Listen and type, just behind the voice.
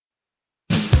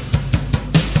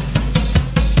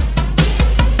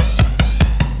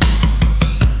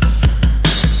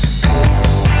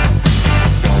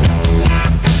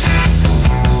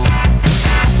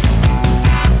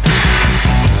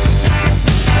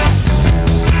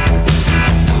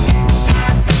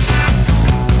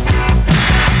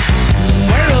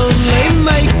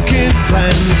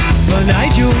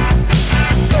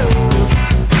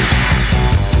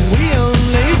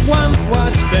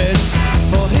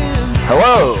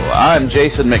and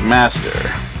Jason McMaster.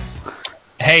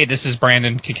 Hey, this is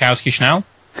Brandon Kikowski-Schnell.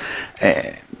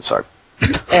 And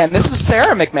this is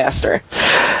Sarah McMaster.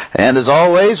 And as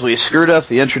always, we screwed up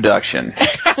the introduction.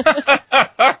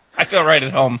 I feel right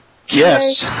at home.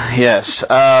 Yes.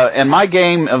 And my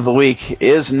game of the week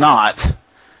is not,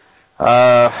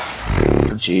 anything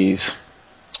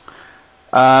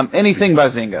by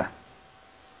Zynga.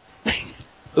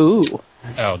 Ooh.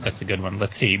 Oh, that's a good one.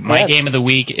 Let's see. My game of the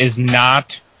week is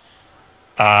not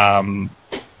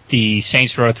the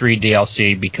Saints Row 3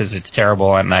 DLC because it's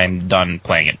terrible and I'm done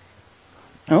playing it.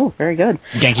 Oh, very good.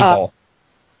 Genki Bowl.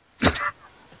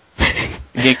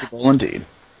 Genki Bowl, indeed.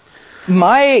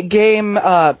 My game,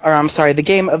 the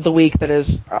game of the week that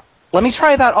is... let me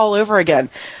try that all over again.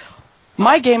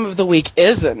 My game of the week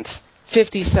isn't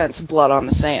 50 Cent's Blood on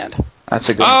the Sand. That's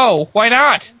a good one. Oh, why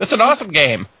not? That's an awesome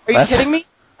game. Are you kidding me?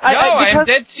 I'm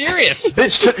dead serious.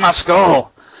 Bitch took my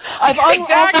skull. I've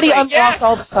already unlocked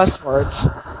all the cuss words.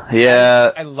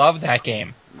 Yeah. I love that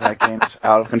game. That game is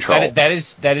out of control. That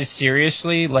is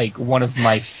seriously like one of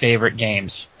my favorite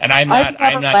games, and I'm not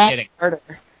kidding.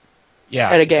 Yeah,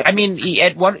 at a game. I mean,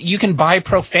 you can buy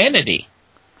profanity.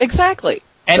 Exactly.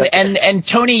 And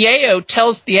Tony Yayo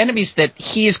tells the enemies that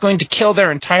he is going to kill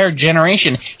their entire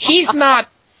generation. He's not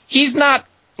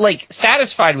like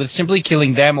satisfied with simply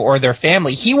killing them or their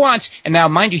family. He wants, and now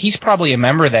mind you, he's probably a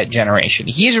member of that generation.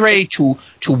 He's ready to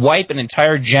wipe an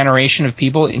entire generation of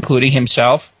people, including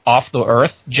himself, off the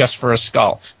earth just for a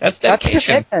skull. That's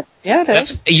dedication. Yeah, it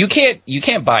is. You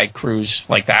can't buy crews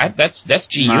like that. That's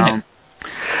G Unit.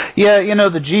 Yeah,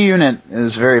 the G Unit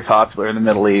is very popular in the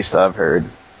Middle East, I've heard.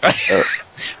 I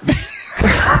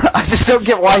just don't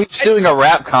get why he's doing a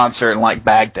rap concert in like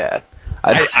Baghdad.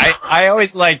 I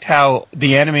always liked how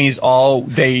the enemies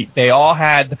they all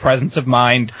had the presence of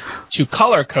mind to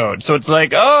color code. So it's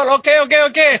like, oh,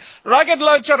 okay. Rocket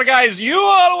launcher guys, you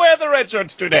all wear the red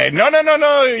shirts today. No,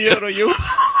 you.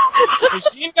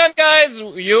 Machine gun guys,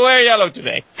 you wear yellow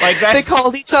today. Like they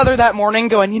called each other that morning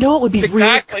going, you know what would be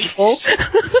really cool?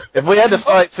 If we had to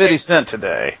fight 50 Cent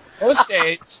today. Those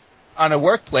days, on a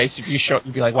workplace, if you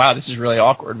you'd be like, wow, this is really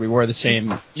awkward. We wore the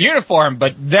same uniform.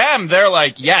 But they're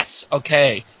like, yes,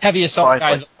 okay. Heavy assault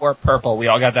guys wore purple. We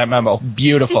all got that memo.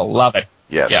 Beautiful. Love it.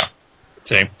 Yes. Yeah.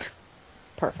 See?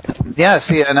 Perfect. Yeah,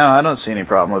 I don't see any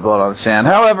problem with Blood on the Sand.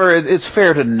 However, it's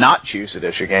fair to not choose it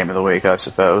as your game of the week, I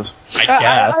suppose. I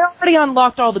guess. I already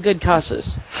unlocked all the good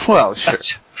cusses. Well, sure.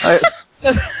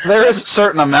 There is a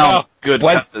certain amount of good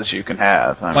cusses you can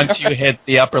have. Once you hit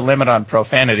the upper limit on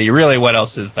profanity, really, what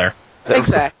else is there?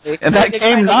 Exactly. And that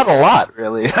game, not a lot,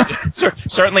 really.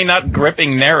 Certainly not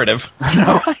gripping narrative.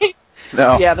 No. Right?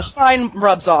 No. Yeah, the sign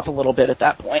rubs off a little bit at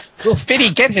that point. Will Fiddy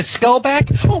get his skull back?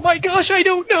 Oh my gosh, I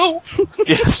don't know.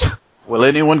 Yes. Will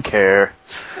anyone care?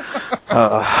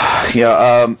 So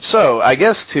I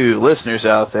guess to listeners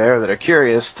out there that are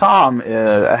curious, Tom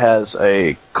has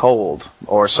a cold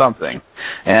or something,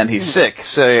 and he's sick.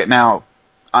 So now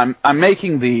I'm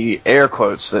making the air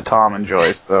quotes that Tom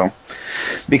enjoys, though,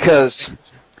 because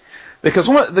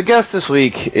the guest this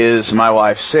week is my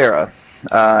wife Sarah.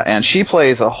 And she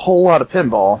plays a whole lot of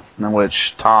pinball in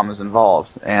which Tom is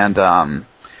involved. And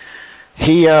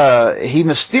he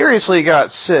mysteriously got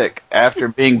sick after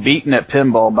being beaten at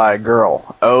pinball by a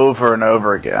girl over and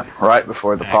over again right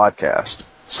before the podcast.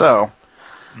 So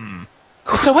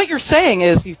what you're saying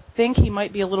is you think he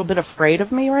might be a little bit afraid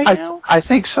of me right now? I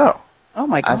think so. Oh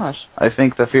my gosh. I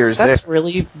think the fear is there. That's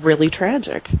really, really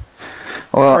tragic.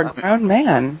 Well, for a grown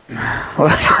man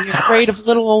to be afraid of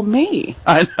little old me.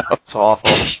 I know, it's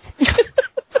awful.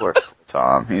 Poor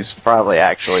Tom. He's probably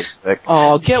actually sick.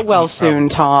 Oh, get well soon,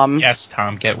 Tom. Yes,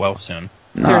 Tom, get well soon.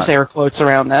 There's air quotes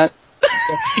around that.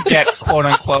 Get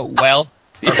quote-unquote well,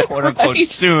 or quote-unquote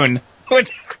soon.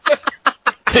 Get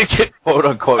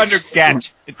quote-unquote under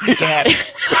get. It's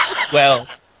get. Well,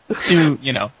 soon,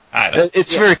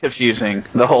 It's very confusing,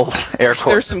 the whole air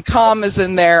quote. There's some commas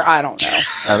in there, I don't know.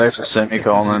 There's a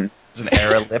semicolon. There's an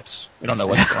air ellipse. We don't know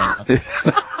what's going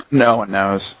on. No one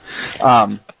knows.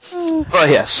 But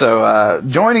yeah, so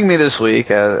joining me this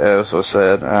week, as was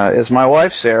said, is my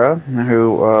wife Sarah,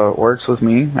 who works with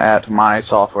me at my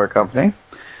software company.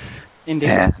 Indeed.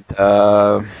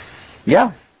 And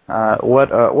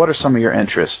what are some of your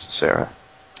interests, Sarah?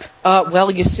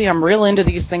 Well, you see, I'm real into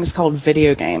these things called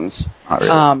video games.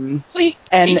 Oh, really?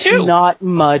 And me too. Not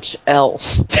much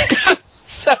else.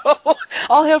 So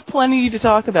I'll have plenty to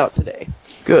talk about today.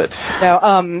 Good.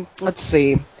 Now, let's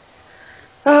see.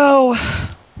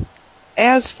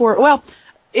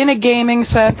 In a gaming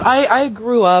sense, I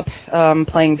grew up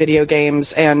playing video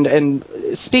games, and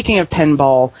speaking of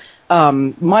pinball,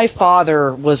 My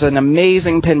father was an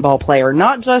amazing pinball player,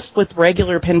 not just with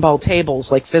regular pinball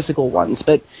tables like physical ones,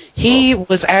 but he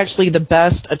was actually the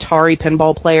best Atari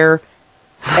pinball player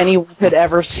anyone had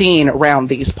ever seen around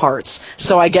these parts.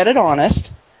 So I get it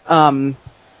honest. And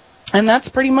that's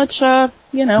pretty much, yeah,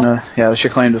 that's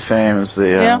your claim to fame is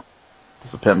the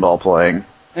pinball playing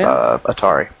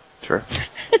Atari. Sure.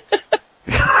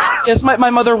 Yes, my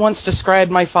mother once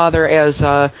described my father as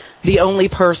the only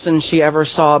person she ever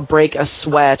saw break a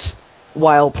sweat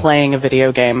while playing a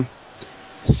video game.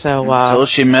 So until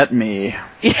she met me.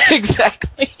 Yeah,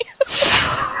 exactly.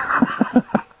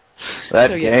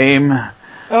 Game.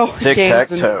 Oh,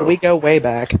 Tic-tac-toe. We go way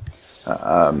back.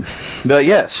 But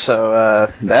yes,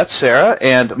 so that's Sarah,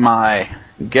 and my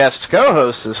guest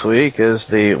co-host this week is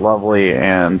the lovely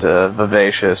and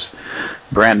vivacious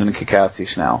Brandon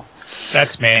Kikowski-Snell.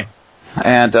 That's me.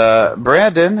 And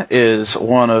Brandon is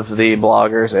one of the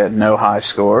bloggers at No High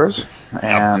Scores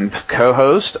and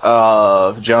co-host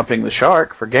of Jumping the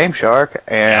Shark for Game Shark,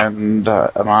 and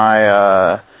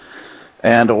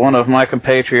and one of my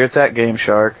compatriots at Game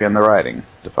Shark in the writing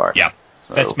department. Yeah,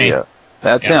 so, that's me. Yeah,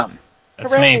 that's him.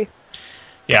 That's Hooray. me.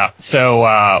 Yeah. So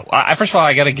first of all,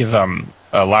 I got to give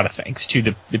a lot of thanks to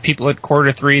the people at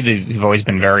Quarter 3. They've always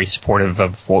been very supportive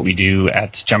of what we do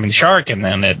at Jumping the Shark and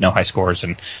then at No High Scores.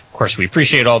 And of course, we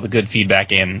appreciate all the good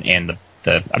feedback and the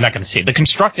I'm not going to say the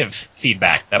constructive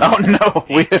feedback. That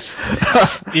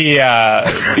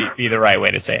be the right way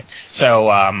to say it. So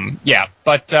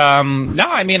but no,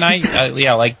 I mean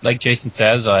like Jason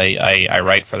says, I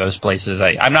write for those places.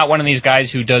 I'm not one of these guys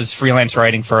who does freelance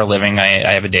writing for a living.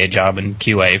 I have a day job in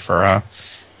QA for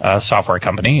a software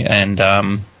company, and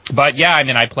but yeah, I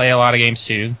mean I play a lot of games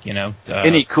too.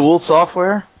 Any cool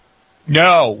software?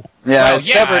 No. Yeah,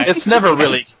 Well, it's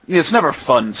never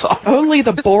fun software. Only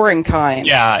the boring kind.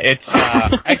 Yeah, it's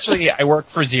actually I work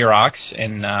for Xerox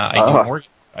and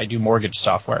I do mortgage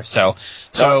software. So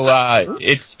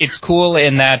it's cool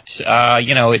in that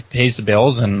it pays the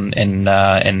bills and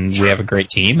we have a great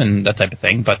team and that type of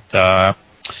thing. But I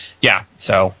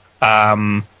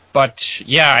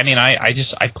mean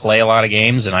I play a lot of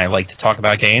games and I like to talk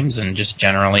about games and just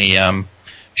generally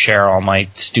share all my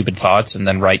stupid thoughts and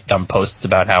then write dumb posts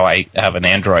about how I have an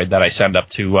Android that I send up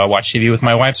to watch TV with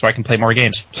my wife so I can play more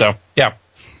games. So, yeah.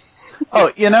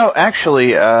 Oh,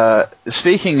 actually,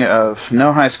 speaking of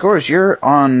No High Scores, you're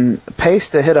on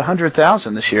pace to hit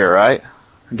 100,000 this year, right?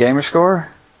 Gamer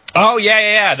score? Oh,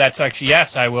 yeah. That's actually,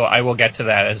 yes, I will get to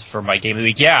that as for my Game of the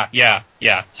Week. Yeah.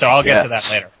 So I'll get to that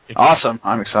later. Awesome.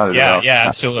 I'm excited about that. Yeah,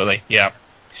 absolutely. Yeah.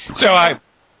 So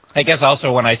I guess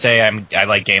also when I say I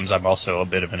like games, I'm also a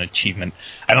bit of an achievement.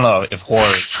 I don't know if horror.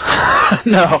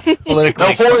 No, politically.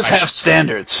 No, horrors have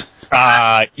standards.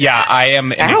 I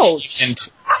am Ouch.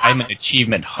 I'm an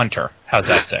achievement hunter. How's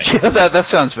that say? that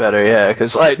sounds better. Yeah,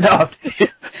 because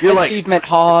you're like Achievement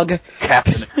hog.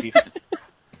 Captain Achievement.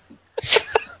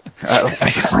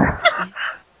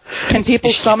 Can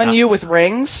people summon you with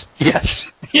rings? Yes.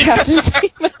 Captain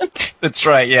Achievement. That's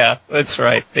right. Yeah, that's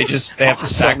right. They have to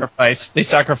sacrifice. They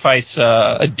sacrifice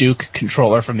a Duke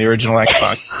controller from the original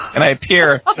Xbox, and I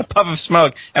appear in a puff of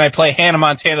smoke, and I play Hannah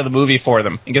Montana the movie for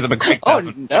them, and get them a quick. Oh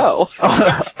no!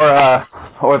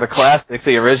 or the classic,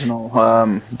 the original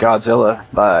Godzilla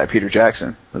by Peter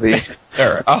Jackson.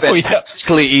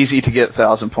 Fantastically easy to get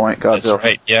 1,000-point Godzilla. That's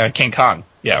right. Yeah, King Kong.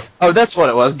 Yeah. Oh, that's what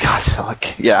it was. Godzilla.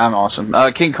 Yeah, I'm awesome.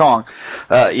 King Kong.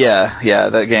 Yeah.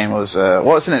 That game was.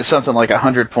 Wasn't it something like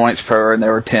 100 points per, and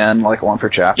there were 10, like one per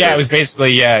chapter? Yeah, it was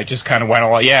basically. Yeah, it just kind of went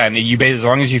along. Yeah, and as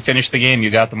long as you finished the game, you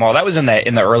got them all. That was in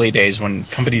the early days when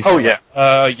companies. Oh yeah.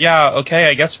 Okay,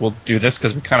 I guess we'll do this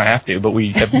because we kind of have to, but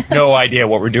we have no idea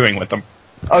what we're doing with them.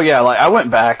 Oh yeah, I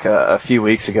went back a few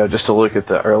weeks ago just to look at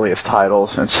the earliest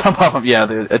titles, and some of them,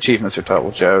 the achievements are total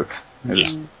jokes.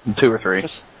 Just 2 or 3.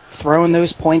 Just throwing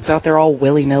those points out there all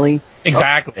willy-nilly.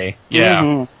 Exactly. Yeah.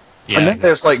 Mm-hmm. Yeah. And then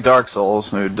there's Dark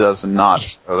Souls, who does not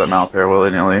throw them out there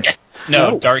willy-nilly.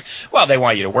 No, Dark. Well, they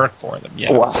want you to work for them.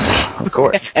 Yeah. Well, of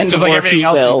course. And just like everything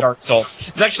else will. in Dark Souls.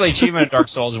 It's actually achievement in Dark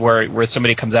Souls where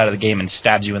somebody comes out of the game and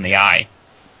stabs you in the eye.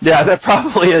 Yeah, that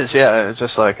probably is. Yeah, it's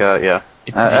just like that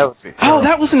would be, Oh,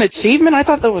 that was an achievement? I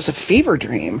thought that was a fever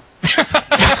dream.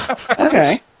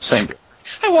 Okay. Same.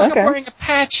 I woke up wearing a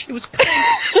patch. It was cool.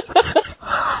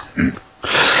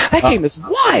 That game is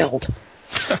wild.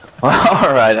 Well,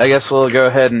 all right. I guess we'll go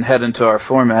ahead and head into our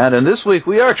format. And this week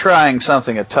we are trying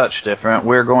something a touch different.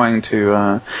 We're going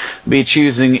to be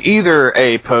choosing either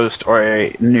a post or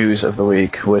a news of the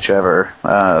week, whichever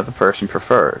the person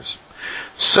prefers.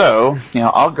 So,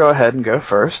 I'll go ahead and go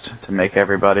first to make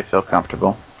everybody feel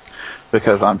comfortable,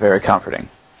 because I'm very comforting.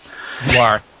 You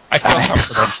are. I feel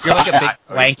comfortable. You're like a big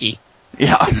blankie.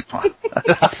 Yeah,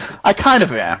 I kind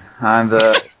of am. I'm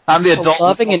the adult,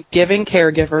 loving and giving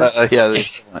caregiver. Yeah,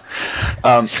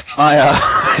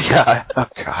 oh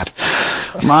God,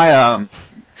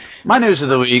 my news of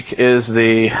the week is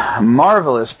the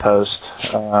marvelous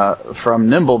post from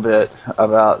Nimblebit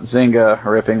about Zynga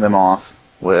ripping them off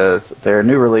with their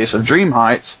new release of Dream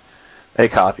Heights, a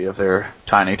copy of their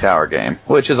Tiny Tower game,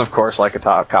 which is of course like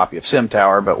a copy of Sim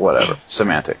Tower, but whatever,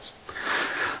 semantics.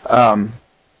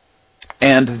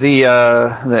 And the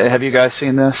have you guys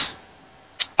seen this?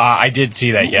 I did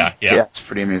see that, yeah. Yeah, it's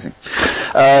pretty amusing.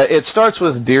 It starts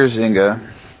with Dear Zynga,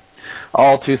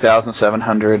 all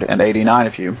 2,789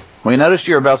 of you. We noticed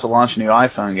you're about to launch a new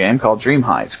iPhone game called Dream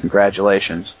Heights.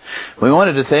 Congratulations. We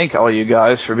wanted to thank all you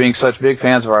guys for being such big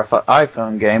fans of our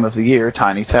iPhone game of the year,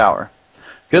 Tiny Tower.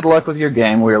 Good luck with your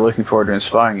game. We are looking forward to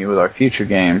inspiring you with our future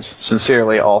games.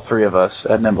 Sincerely, all three of us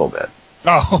at Nimblebit.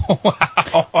 Oh,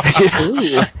 wow.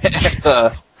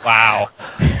 Wow.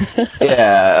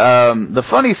 Yeah, the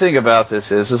funny thing about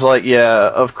this is like, yeah,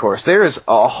 of course, there is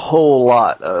a whole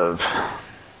lot of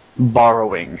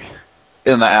borrowing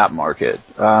in the app market.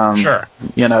 Sure.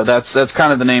 You know, that's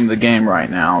kind of the name of the game right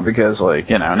now, because,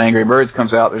 like, you know, an Angry Birds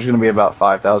comes out, there's going to be about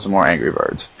 5,000 more Angry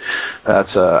Birds.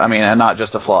 That's, I mean, and not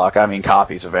just a flock, I mean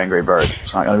copies of Angry Birds.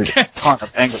 It's not going to be a ton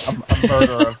of a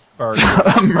murder of birds.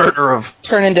 A murder of...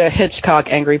 Turn into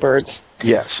Hitchcock Angry Birds.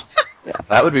 Yes. Yeah,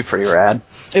 that would be pretty rad.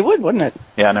 It would, wouldn't it?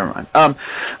 Yeah, never mind.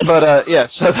 Yeah,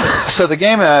 so the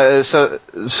game, so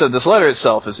this letter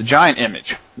itself is a giant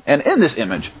image, and in this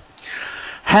image,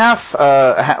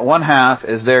 one half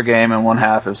is their game and one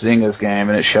half is Zynga's game,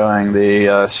 and it's showing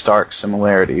the stark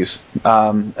similarities.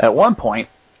 At one point,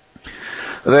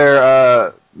 they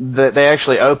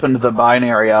actually opened the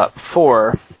binary up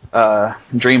for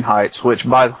Dream Heights, which,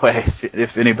 by the way,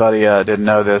 if anybody didn't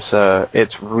know this,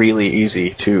 it's really easy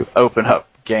to open up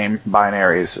game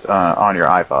binaries on your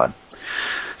iPod,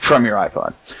 from your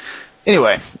iPod.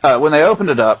 Anyway, when they opened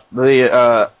it up,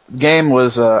 the game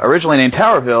was originally named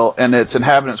Towerville, and its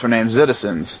inhabitants were named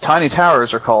Citizens. Tiny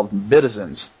towers are called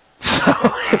Bitizens. So,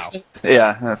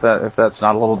 yeah, if that's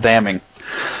not a little damning.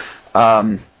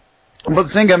 But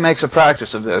Zynga makes a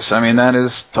practice of this. I mean, that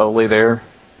is totally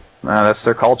that's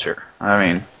their culture. I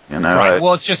mean, you know. Right.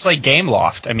 Well, it's just like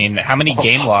Gameloft. I mean, how many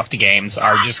Gameloft games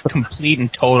are just complete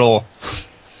and total,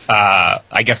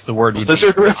 I guess the word would be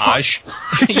homage.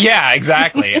 Yeah,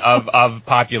 exactly, of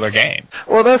popular games.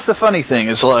 Well, that's the funny thing,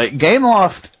 is like,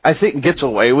 Gameloft, I think, gets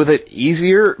away with it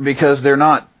easier because they're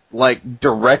not, like,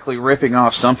 directly ripping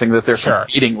off something that they're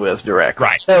competing with directly.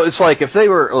 Right. So it's like, if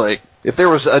there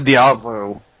was a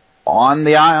Diablo on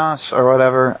the iOS or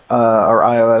whatever, or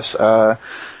iOS,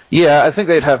 yeah, I think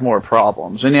they'd have more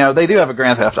problems. And, you know, they do have a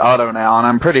Grand Theft Auto now, and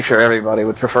I'm pretty sure everybody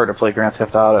would prefer to play Grand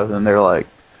Theft Auto than their, like,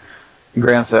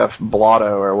 Grand Theft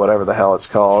Blotto or whatever the hell it's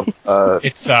called.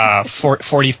 It's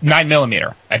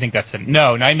 9mm. I think that's it.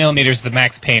 No, 9mm is the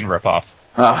Max Payne ripoff.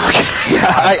 Oh, okay.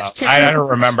 Yeah, I don't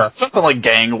remember. Something like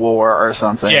Gang War or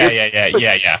something.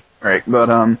 Yeah. Right,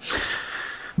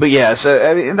 but yeah, so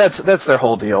I mean that's their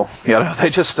whole deal. You know, they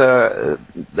just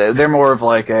they're more of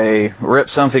like a rip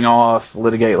something off,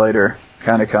 litigate later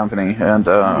kind of company, and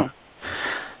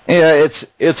yeah,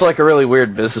 it's like a really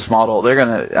weird business model. They're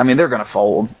gonna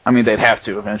fold. I mean, they'd have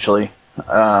to eventually,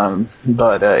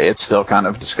 but it's still kind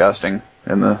of disgusting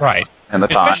in the time.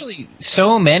 Especially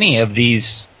so many of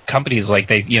these companies, like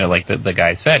the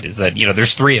guy said, is that, you know,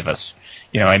 there's three of us.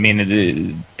 You know, I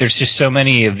mean, there's just so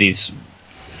many of these.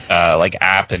 Like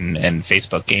app and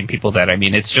Facebook game people that, I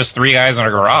mean, it's just three guys in a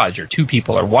garage or two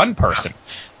people or one person,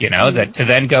 you know, that to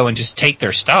then go and just take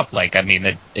their stuff. Like, I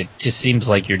mean, it just seems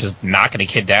like you're just knocking a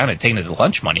kid down and taking his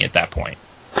lunch money at that point.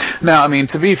 Now, I mean,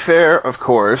 to be fair, of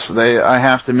course, I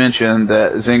have to mention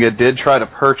that Zynga did try to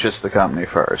purchase the company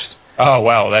first. Oh,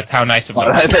 well, that's how nice of them.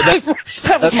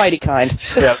 That was mighty kind.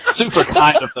 Yeah, super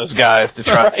kind of those guys to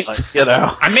try, right. like, you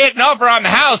know. I made an offer on the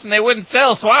house and they wouldn't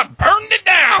sell, so I burned it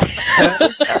down.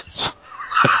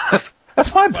 That's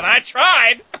fine. But I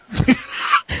tried.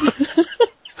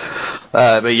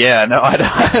 But yeah, no,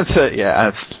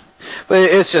 but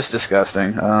it's just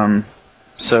disgusting.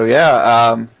 So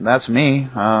yeah, that's me.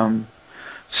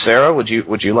 Sarah, would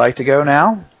you like to go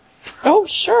now? Oh,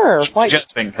 sure.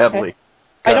 Suggesting heavily.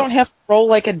 I don't have to roll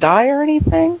like a die or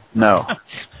anything? No.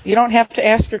 You don't have to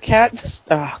ask your cat?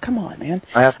 Oh, come on, man.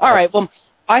 All right, well,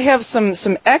 I have some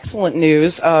excellent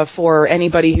news for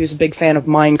anybody who's a big fan of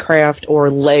Minecraft or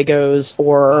Legos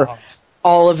or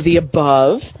all of the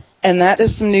above. And that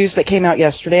is some news that came out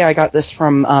yesterday. I got this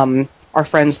from our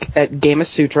friends at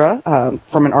Gamasutra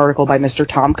from an article by Mr.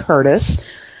 Tom Curtis.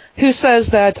 who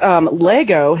says that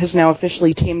Lego has now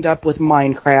officially teamed up with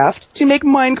Minecraft to make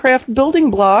Minecraft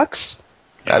building blocks.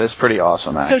 That is pretty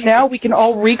awesome, So actually. now we can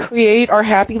all recreate our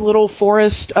happy little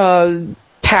forest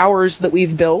towers that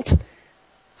we've built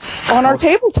on our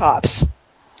tabletops.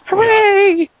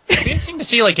 Hooray! It'd be interesting to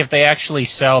see like if they actually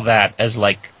sell that as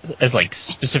like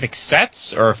specific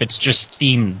sets or if it's just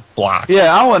themed blocks.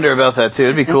 Yeah, I wonder about that too.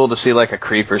 It'd be cool to see like a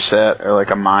creeper set or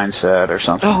like a mine set or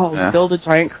something. Oh, yeah. build a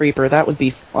giant creeper. That would be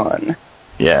fun.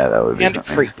 Yeah, that would be And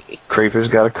creepy. Creeper's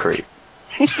got a creep.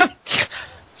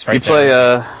 It's right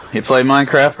You play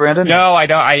Minecraft, Brandon? No, I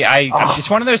don't. It's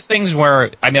one of those things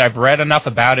where I've read enough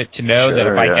about it to know that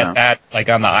if I get that like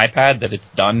on the iPad, that it's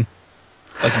done.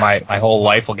 Like my whole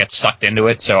life will get sucked into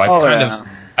it. So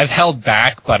I've held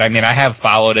back, but I have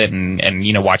followed it and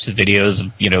watched the videos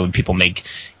of people make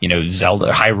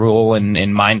Zelda Hyrule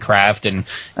and Minecraft and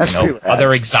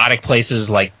other exotic places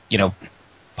like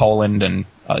Poland and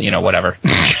whatever.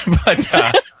 But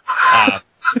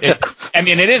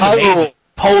it is amazing.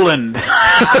 Poland.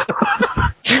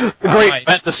 The great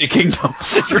fantasy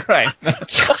kingdoms. That's right.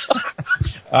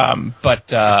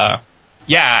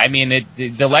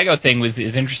 The Lego thing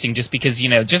is interesting just because,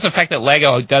 just the fact that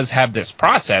Lego does have this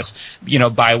process,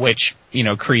 by which,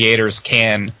 creators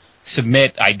can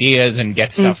submit ideas and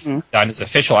get stuff done as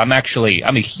official. I'm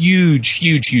a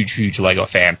huge Lego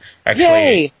fan. Actually,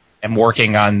 Yay! I'm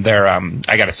working on their,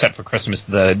 I got a set for Christmas,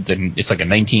 it's like a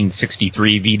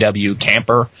 1963 VW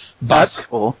camper bus. That's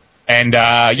cool. And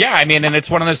and it's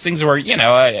one of those things where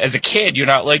as a kid you're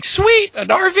not like sweet an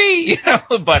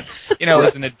RV, but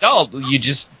as an adult you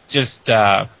just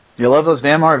you love those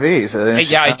damn RVs.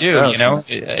 yeah, I do.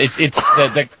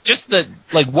 It's the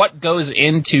what goes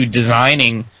into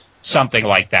designing something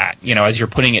like that. As you're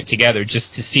putting it together,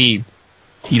 just to see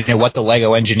what the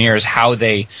Lego engineers, how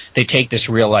they take this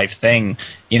real life thing,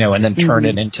 and then turn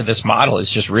it into this model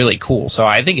is just really cool. So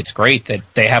I think it's great that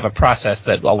they have a process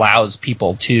that allows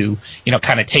people to,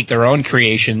 kind of take their own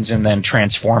creations and then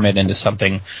transform it into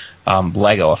something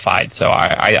Lego-ified. So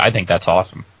I think that's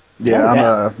awesome.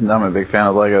 Yeah, I'm a big fan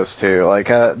of Legos too. Like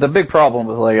the big problem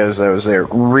with Legos though is they're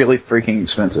really freaking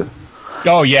expensive.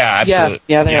 Oh yeah, absolutely.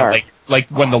 Yeah, they are. Like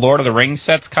when the Lord of the Rings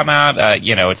sets come out,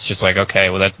 it's just like, okay,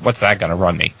 well, what's that going to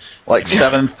run me? Like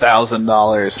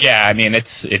 $7,000. Yeah,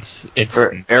 it's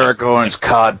for Aragorn's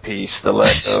codpiece, the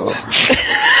Lego.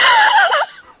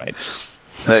 Right.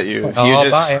 That you I'll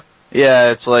just buy it.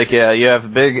 Yeah, it's like you have a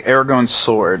big Aragorn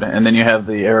sword, and then you have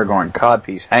the Aragorn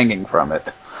codpiece hanging from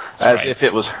it, as if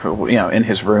it was in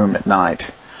his room at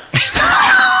night,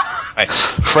 right.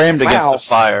 framed against a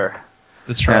fire.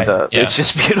 That's right. And, it's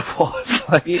just beautiful. It's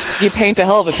like You paint a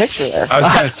hell of a picture there. I was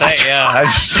going to say, yeah.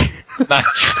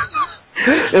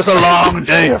 It's a long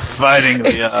day of fighting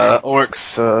the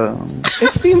orcs.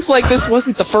 It seems like this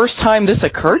wasn't the first time this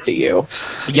occurred to you.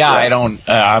 Yeah, I don't.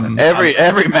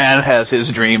 Every man has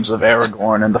his dreams of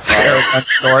Aragorn and the fire.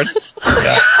 Sword.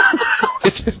 Yeah.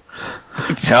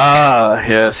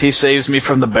 Yes, he saves me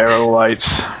from the Barrow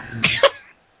Wights.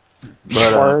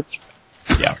 But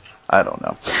yeah. I don't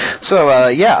know. So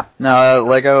Lego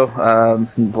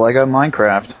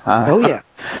Minecraft. Oh yeah.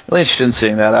 Really interested in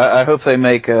seeing that. I hope they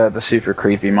make the super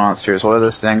creepy monsters. What are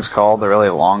those things called? The really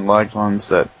long-legged ones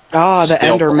that. The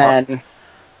Endermen.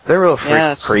 They're real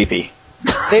creepy.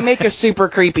 They make a super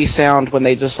creepy sound when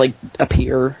they just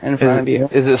appear in front of you.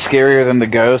 Is it scarier than the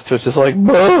ghost, which is like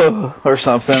 "Buh" or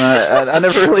something? I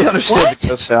never really understood the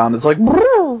ghost sound. It's like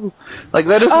 "Buh." Like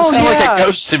that doesn't sound like a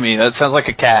ghost to me. That sounds like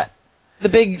a cat. The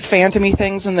big phantomy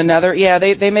things in the nether. Yeah,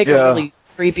 they make a really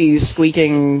creepy,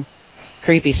 squeaking,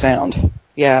 creepy sound.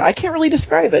 Yeah, I can't really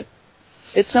describe it.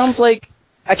 It sounds like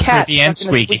a cat creepy and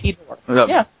stuck in a squeaky door.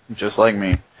 Yeah. Just like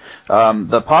me.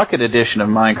 The Pocket Edition of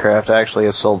Minecraft actually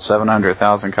has sold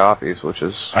 700,000 copies, which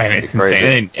is it's crazy.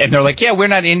 insane. And they're like, yeah, we're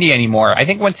not indie anymore. I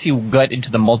think once you get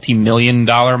into the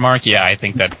multi-million-dollar mark, I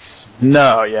think that's...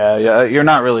 No, yeah, you're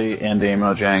not really indie,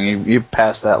 Mojang. You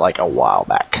passed that like a while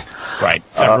back. Right,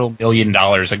 several $1 million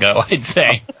ago, I'd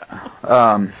say.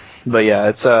 But yeah,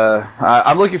 it's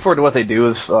I'm looking forward to what they do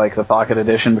with like the Pocket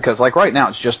Edition because like right now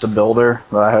it's just a builder,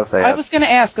 but I hope they. I was going to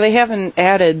ask, they haven't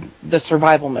added the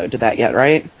survival mode to that yet,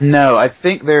 right? No, I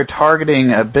think they're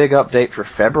targeting a big update for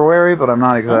February, but I'm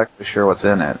not exactly sure what's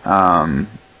in it.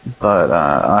 But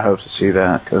I hope to see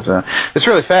that because it's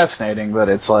really fascinating. But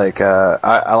it's like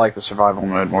I like the survival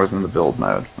mode more than the build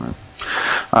mode.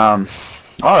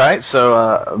 All right,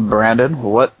 so Brandon,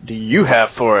 what do you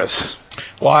have for us?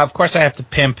 Well, of course, I have to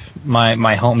pimp my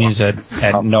homies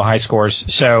at No High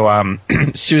Scores. So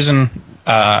Susan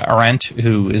Arendt,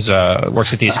 who is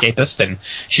works at The Escapist, and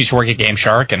she used to work at Game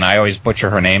Shark, and I always butcher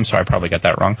her name, so I probably got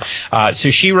that wrong. So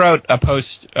she wrote a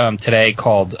post today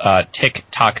called "Tick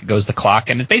Tock Goes the Clock,"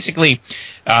 and it basically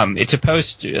it's a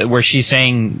post where she's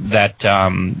saying that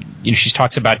she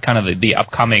talks about kind of the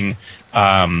upcoming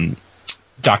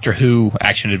Doctor Who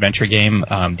action-adventure game,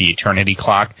 The Eternity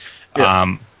Clock.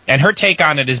 Yeah. And her take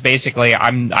on it is basically,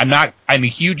 I'm a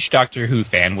huge Doctor Who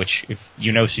fan, which if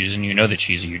you know Susan, you know that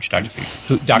she's a huge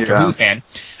Doctor Who fan.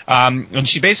 And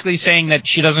she's basically saying that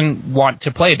she doesn't want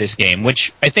to play this game,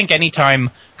 which I think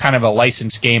anytime kind of a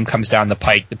licensed game comes down the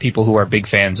pike, the people who are big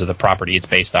fans of the property it's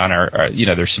based on are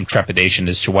there's some trepidation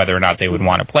as to whether or not they would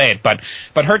want to play it. But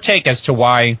her take as to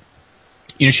why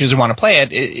she doesn't want to play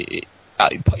it,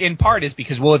 in part is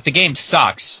because, well, if the game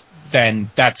sucks,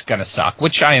 then that's going to suck,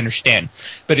 which I understand.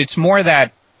 But it's more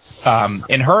that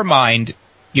in her mind,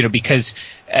 because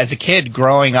as a kid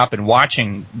growing up and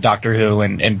watching Doctor Who,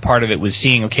 and part of it was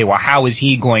seeing, okay, well, how is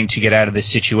he going to get out of this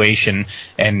situation,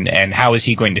 and how is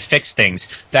he going to fix things?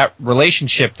 That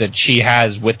relationship that she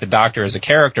has with the Doctor as a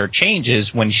character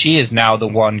changes when she is now the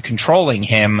one controlling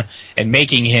him and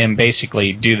making him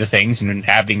basically do the things,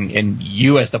 and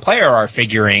you as the player are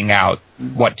figuring out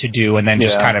what to do, and then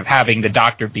just kind of having the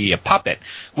Doctor be a puppet,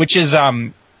 which is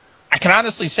I can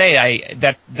honestly say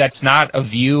that's not a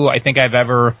view I think I've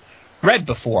ever read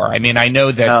before. I mean, I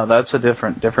know that. No, that's a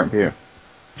different view.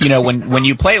 When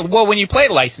you play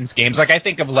licensed games, like I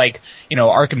think of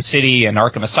Arkham City and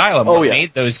Arkham Asylum. What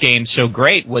made those games so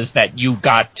great was that you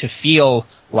got to feel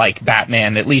like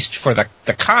Batman, at least for the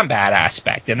combat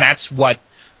aspect, and that's what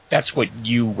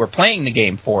you were playing the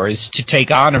game for, is to take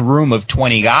on a room of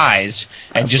 20 guys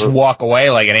and just walk away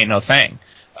like it ain't no thing.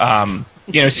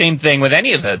 Same thing with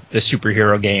any of the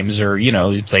superhero games, or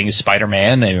playing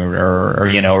Spider-Man,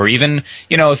 or even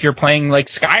if you're playing like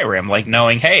Skyrim, like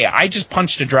knowing, hey, I just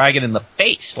punched a dragon in the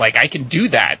face, like I can do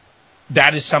that.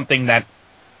 That is something that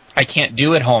I can't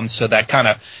do at home. So that kind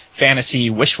of fantasy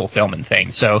wish fulfillment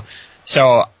thing. So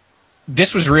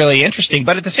this was really interesting,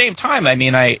 but at the same time, I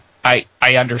mean, I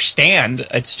understand.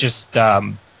 It's just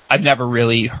I've never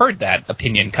really heard that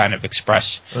opinion kind of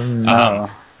expressed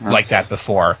like that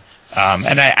before.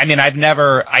 And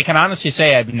I can honestly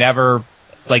say I've never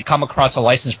come across a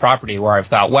licensed property where I've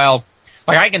thought, well,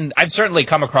 I've certainly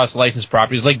come across licensed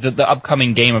properties like the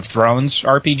upcoming Game of Thrones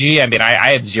RPG. I mean,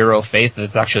 I have zero faith that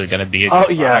it's actually going to be a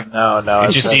good product. No.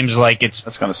 It just seems like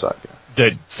that's going to suck. Yeah.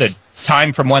 The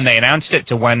time from when they announced it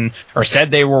to when, or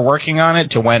said they were working on it,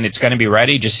 to when it's going to be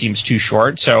ready just seems too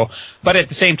short. So, but at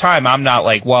the same time, I'm not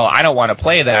like, well, I don't want to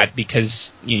play that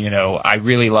because, I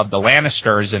really love the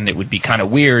Lannisters, and it would be kind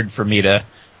of weird for me to,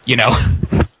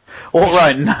 well,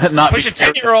 right, not push a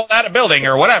 10-year-old out of building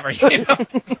or whatever.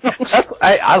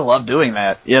 I love doing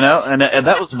that, and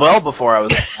that was well before I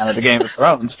was out of the Game of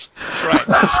Thrones.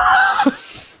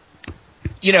 Right.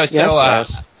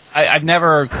 I've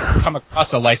never come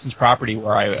across a licensed property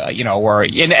where I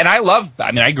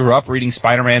grew up reading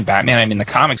Spider-Man, Batman, the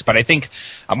comics, but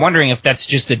I'm wondering if that's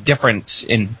just a difference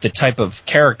in the type of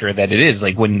character that it is.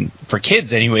 Like for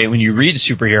kids anyway, when you read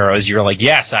superheroes, you're like,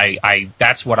 yes,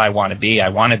 that's what I want to be. I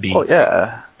want to be,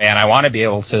 and I want to be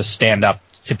able to stand up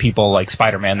to people like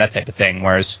Spider-Man, that type of thing.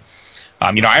 Whereas,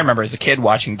 I remember as a kid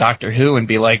watching Doctor Who and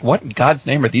be like, what in God's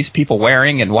name are these people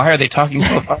wearing, and why are they talking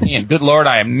so funny? And good Lord,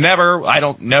 I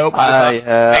don't know.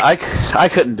 I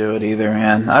couldn't do it either,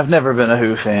 man. I've never been a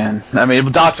Who fan. I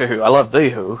mean, Doctor Who, I love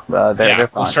the Who. They're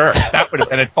fine. Sure. That would have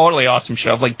been a totally awesome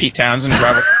show, like Pete Townsend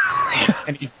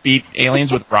and he beat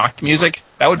aliens with rock music.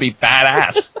 That would be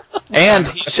badass. And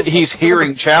he's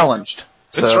hearing challenged.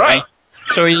 That's right.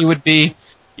 So he would be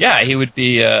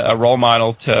a role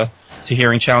model to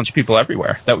hearing challenge people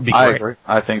everywhere. That would be great. I agree.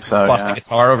 I think so. Lost a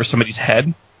guitar over somebody's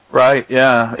head. Right,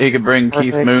 yeah. He could bring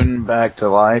Keith Moon back to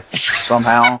life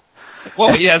somehow.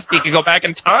 Well, yes, he could go back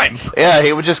in time. Yeah,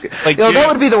 he would just that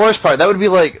would be the worst part. That would be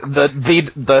like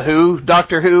the Who,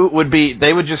 Doctor Who would be,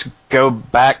 they would just go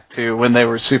back to when they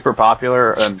were super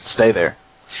popular and stay there.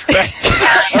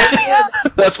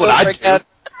 That's what I'd do.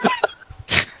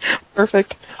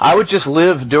 Perfect. I would just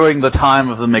live during the time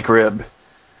of the McRib.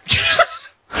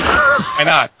 Why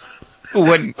not? Who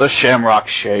wouldn't? The Shamrock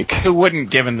Shake. Who wouldn't,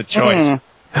 given the choice?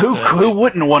 Who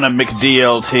wouldn't want a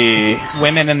McDLT?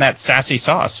 Swimming in that sassy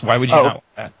sauce. Why would you not want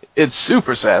that? It's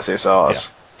super sassy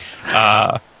sauce.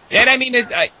 Yeah. And I mean,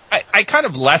 I kind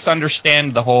of less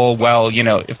understand the whole,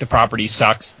 if the property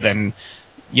sucks, then,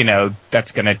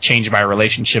 that's going to change my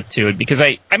relationship to it. Because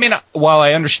while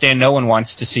I understand no one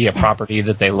wants to see a property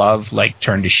that they love,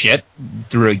 turn to shit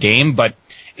through a game, but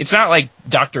it's not like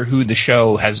Doctor Who the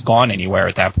show has gone anywhere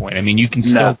at that point. I mean, you can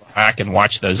still go back and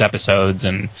watch those episodes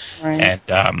and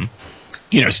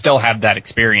still have that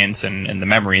experience and the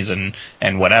memories and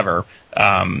whatever. So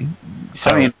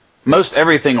I mean, most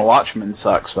everything Watchmen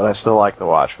sucks, but I still like the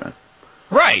Watchmen.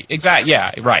 Right, exactly.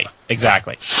 Yeah, right,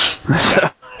 exactly.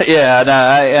 Yeah,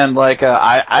 no,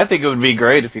 I think it would be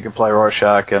great if you could play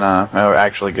Rorschach in a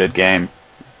actually good game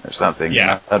or something.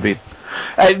 Yeah, that'd be.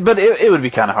 But it would be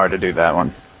kind of hard to do that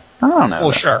one. I don't know.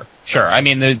 Well, sure. I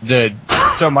mean, the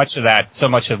so much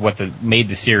of what made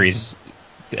the series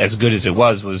as good as it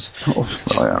was just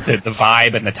the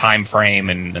vibe and the time frame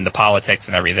and the politics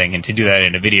and everything, and to do that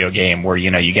in a video game where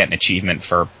you get an achievement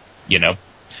for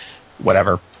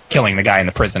whatever, killing the guy in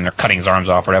the prison or cutting his arms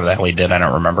off, whatever the hell he did, I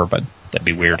don't remember, but that'd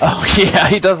be weird. Oh yeah,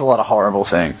 he does a lot of horrible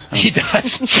things. He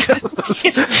does.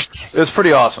 It was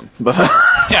pretty awesome, but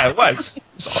yeah, it was.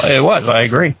 I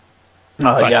agree.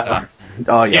 Yeah.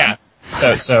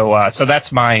 So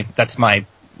that's my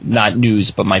not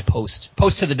news, but my post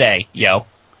to the day, yo.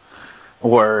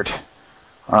 Word.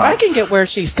 I can get where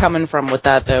she's coming from with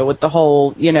that, though, with the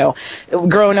whole,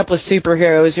 growing up with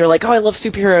superheroes, you're like, oh, I love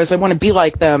superheroes, I want to be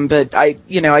like them, but I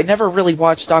never really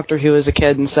watched Doctor Who as a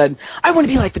kid and said, I want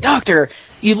to be like the Doctor.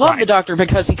 You love the Doctor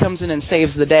because he comes in and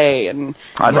saves the day, and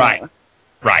Right.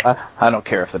 I don't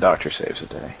care if the Doctor saves the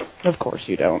day. Of course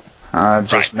you don't. I've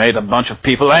just made a bunch of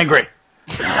people angry.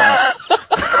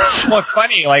 Well, it's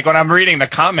funny, like, when I'm reading the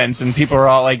comments and people are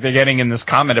all, like, they're getting in this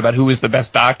comment about who is the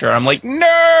best Doctor, I'm like,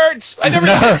 nerds! I never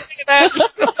say that!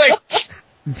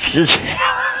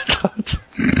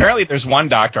 Apparently there's one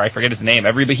Doctor, I forget his name,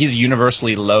 he's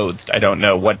universally loathed. I don't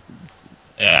know what,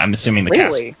 I'm assuming the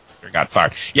cast got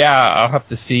fired. Yeah, I'll have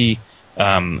to see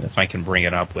if I can bring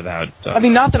it up without... I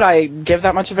mean, not that I give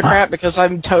that much of a crap, because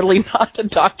I'm totally not a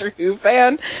Doctor Who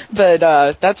fan,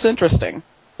 but that's interesting.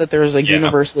 That there's a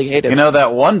universally hated.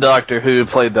 That one Doctor who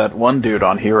played that one dude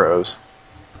on Heroes.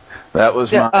 That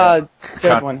was my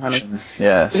good one, honey.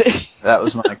 Yes, that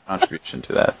was my contribution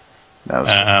to that. That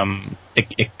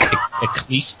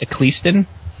was Eccleston.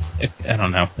 I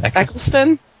don't know.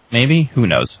 Eccleston? Maybe? Who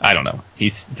knows? I don't know.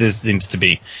 This seems to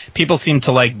be. People seem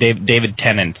to like David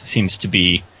Tennant seems to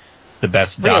be the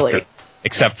best Doctor,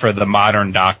 except for the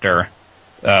modern Doctor,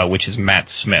 which is Matt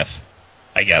Smith,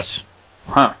 I guess.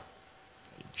 Huh.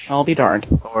 I'll be darned.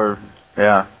 Or,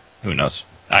 yeah. Who knows?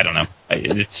 I don't know.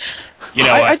 It's,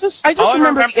 I just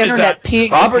remember the internet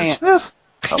peeing Robert Smith?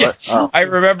 I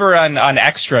remember on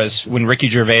Extras when Ricky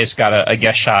Gervais got a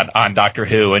guest shot on Doctor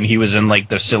Who, and he was in, like,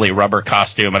 the silly rubber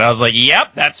costume, and I was like,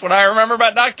 yep, that's what I remember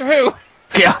about Doctor Who.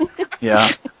 Yeah. Yeah.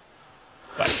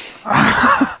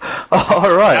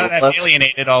 All right. Now that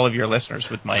alienated all of your listeners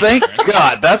with my... Thank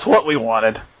God. That's what we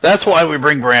wanted. That's why we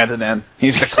bring Brandon in.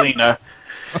 He's the cleaner.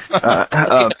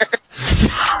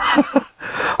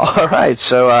 All right,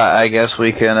 so I guess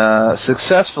we can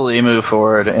successfully move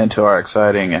forward into our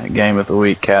exciting Game of the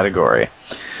Week category,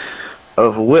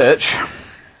 of which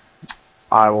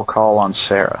I will call on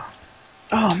Sarah.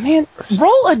 Oh, man.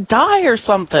 Roll a die or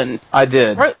something. I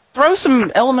did. Throw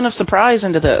some element of surprise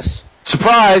into this.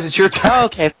 Surprise, it's your turn.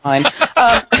 Okay, fine.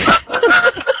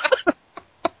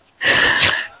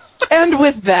 And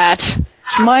with that,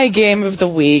 my Game of the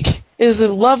Week is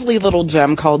a lovely little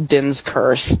gem called Din's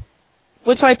Curse,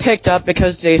 which I picked up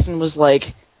because Jason was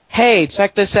like, hey,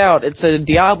 check this out, it's a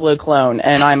Diablo clone,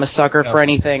 and I'm a sucker for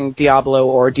anything Diablo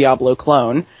or Diablo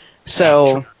clone.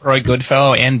 So Troy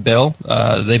Goodfellow and Bill,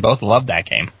 they both love that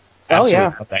game.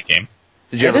 Absolutely love that game.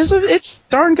 Did you ever... It's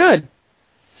darn good.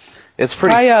 It's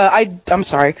pretty... I'm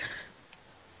sorry.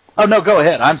 Oh, no, go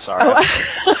ahead. I'm sorry.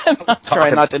 I'm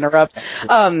trying not to interrupt.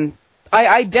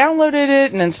 I downloaded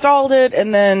it and installed it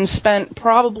and then spent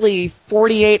probably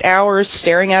 48 hours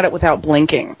staring at it without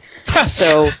blinking.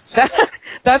 So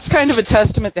that's kind of a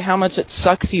testament to how much it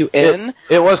sucks you in.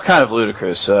 It was kind of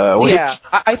ludicrous.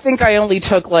 I think I only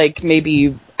took like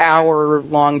maybe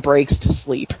hour-long breaks to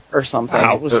sleep or something.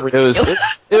 Wow. It was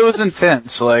ridiculous. It was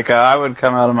intense. Like, I would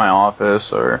come out of my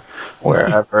office or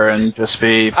wherever and just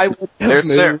be...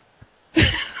 There's Sarah.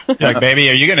 You're like, baby,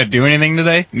 are you going to do anything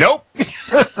today? Nope.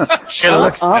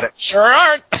 Sure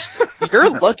aren't. You're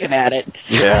looking at it.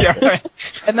 Yeah. Right.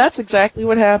 And that's exactly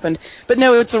what happened. But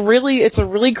no, it's a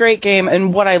really great game,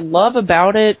 and what I love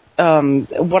about it,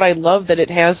 what I love that it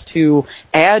has to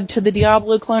add to the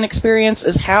Diablo clone experience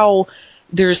is how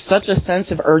there's such a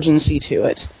sense of urgency to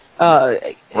it.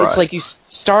 It's like you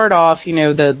start off,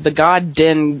 the god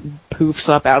Din poofs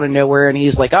up out of nowhere, and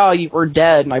he's like, oh, you were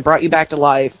dead, and I brought you back to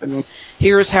life, and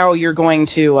here's how you're going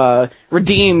to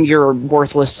redeem your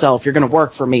worthless self. You're going to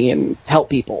work for me and help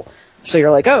people. So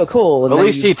you're like, oh, cool. And At then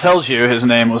least he tells you his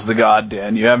name was the God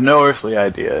Den. You have no earthly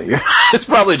idea. It's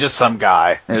probably just some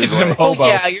guy. It's some like, hobo.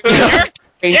 yeah, you're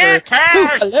You're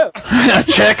cursed! hello.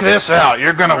 check this out.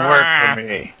 You're gonna work for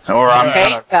me, or I'm Hey,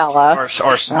 gonna, fella.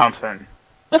 or something.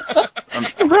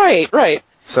 Right.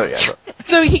 So yeah.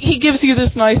 So he gives you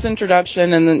this nice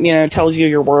introduction and then, tells you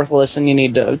you're worthless and you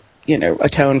need to,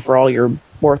 atone for all your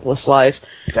worthless life.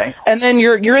 Okay. And then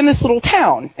you're in this little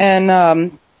town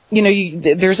and,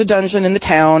 there's a dungeon in the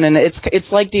town and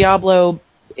it's like Diablo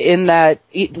in that,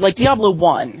 like Diablo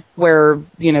 1, where,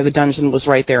 the dungeon was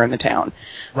right there in the town.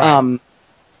 Right.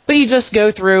 But you just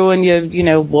go through and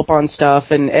you whoop on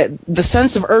stuff and the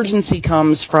sense of urgency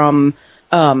comes from,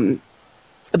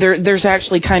 there's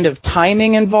actually kind of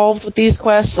timing involved with these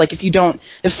quests. Like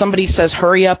if somebody says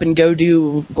hurry up and go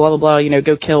do blah blah blah,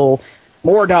 go kill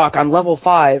Mordok on level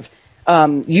 5,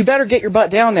 you better get your butt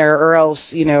down there or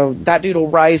else, that dude will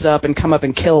rise up and come up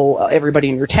and kill everybody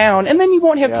in your town, and then you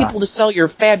won't have people to sell your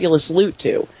fabulous loot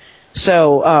to.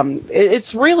 So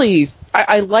it's really,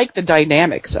 I like the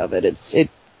dynamics of it. It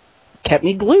kept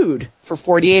me glued for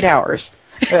 48 hours.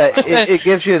 It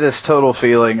gives you this total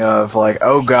feeling of like,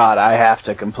 oh God, I have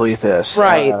to complete this.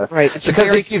 Right. It's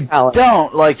because if you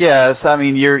don't, like, yes, I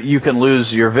mean, you can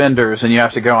lose your vendors and you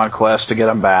have to go on quests to get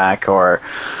them back, or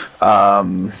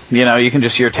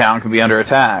your town can be under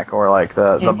attack, or like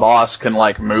the boss can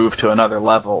like move to another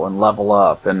level and level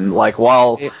up, and like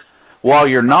while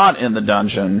you're not in the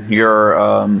dungeon, you're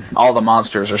all the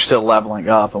monsters are still leveling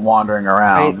up and wandering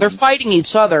around. Right. They're fighting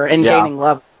each other and gaining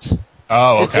levels.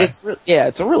 Oh, okay.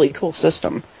 It's a really cool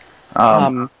system.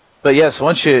 But yes,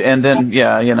 once you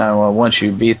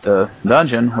beat the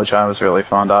dungeon, which I was really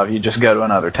fond of, you just go to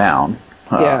another town.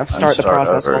 Start the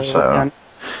process over, all over again.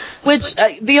 Which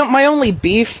my only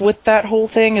beef with that whole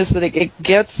thing is that it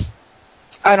gets,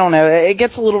 I don't know, it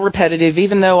gets a little repetitive,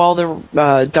 even though all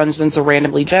the dungeons are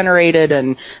randomly generated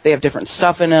and they have different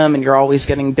stuff in them and you're always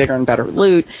getting bigger and better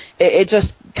loot. It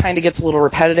just kind of gets a little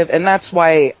repetitive, and that's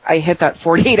why I hit that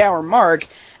 48-hour mark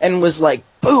and was like,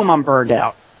 boom, I'm burned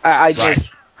out. I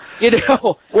just,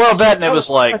 Well, that and it was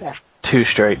like 2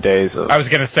 straight days of... I was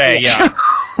going to say, yeah.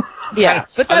 Yeah,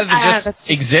 but other than just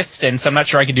existence, I'm not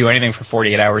sure I could do anything for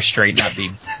 48 hours straight, not be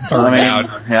burned out.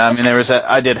 Yeah, I mean,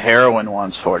 I did heroin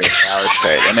once 48 hours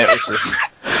straight, and it was just,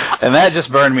 and that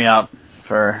just burned me up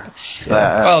for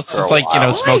that. Well, it's just like,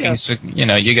 smoking,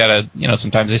 you gotta,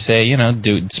 sometimes they say,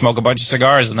 smoke a bunch of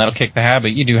cigars and that'll kick the habit.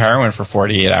 You do heroin for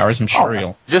 48 hours, I'm sure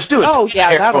you'll... Just do it. Oh,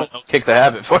 yeah, that'll kick the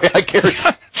habit for you. I guarantee.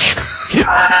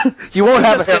 You won't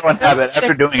have a heroin habit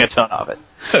after doing a ton of it.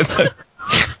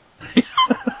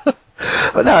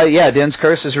 But no, yeah, Den's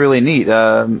Curse is really neat.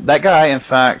 That guy, in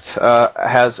fact,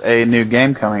 has a new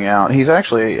game coming out. He's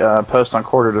actually post on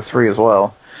Quarter to 3 as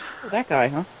well. Oh, that guy,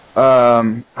 huh?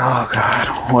 Oh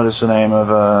God, what is the name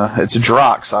of? It's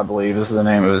Drox, I believe, is the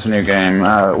name of his new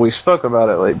game. We spoke about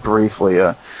it like briefly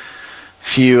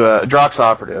Drox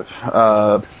Operative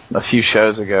a few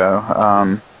shows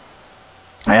ago,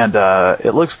 and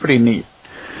it looks pretty neat.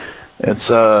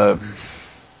 It's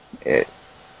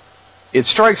It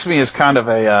strikes me as kind of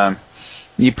a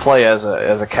you play as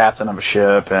a captain of a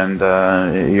ship, and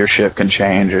your ship can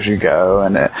change as you go,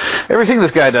 and everything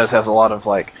this guy does has a lot of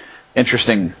like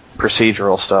interesting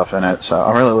procedural stuff in it. So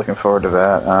I'm really looking forward to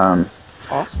that.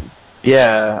 Awesome.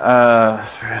 Yeah.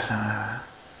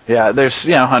 Yeah, there's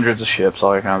hundreds of ships,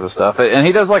 all kinds of stuff, and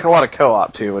he does like a lot of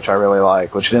co-op too, which I really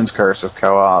like. Which Den's Curse is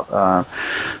co-op,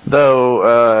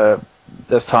 though.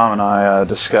 As Tom and I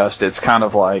discussed, it's kind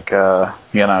of like,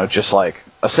 just like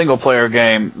a single-player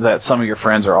game that some of your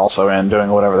friends are also in, doing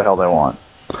whatever the hell they want.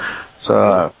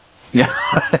 So, yeah,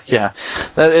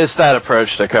 that is that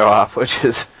approach to co-op, which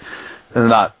is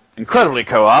not incredibly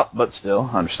co-op, but still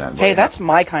understandable. Hey, that's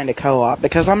my kind of co-op,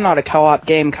 because I'm not a co-op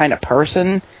game kind of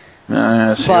person.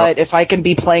 So but if I can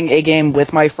be playing a game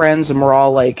with my friends and we're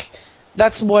all like,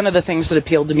 that's one of the things that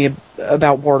appealed to me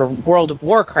about World of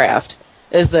Warcraft.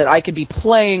 Is that I could be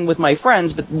playing with my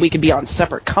friends, but we could be on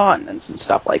separate continents and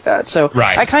stuff like that. So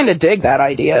I kind of dig that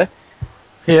idea.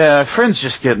 Yeah, friends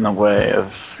just get in the way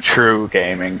of true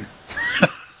gaming.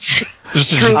 There's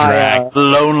such a drag.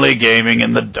 Lonely gaming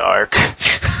in the dark.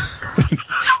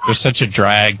 There's such a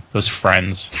drag, those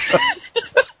friends.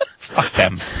 Fuck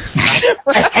them.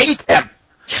 I hate them.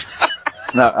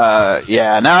 No,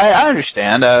 I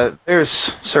understand. There's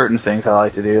certain things I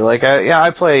like to do. Like,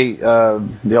 I play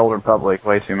the Old Republic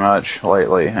way too much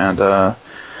lately, and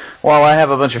while I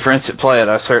have a bunch of friends that play it,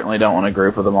 I certainly don't want to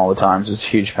group with them all the time. It's a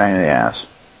huge pain in the ass.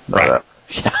 But,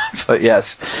 but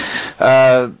yes.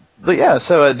 But yeah,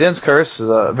 so Den's Curse is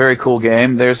a very cool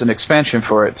game. There's an expansion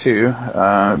for it too.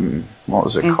 What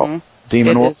was it called?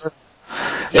 Demon It War. is.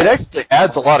 It actually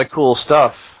adds a lot of cool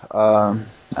stuff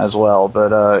as well.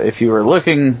 But if you were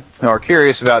looking or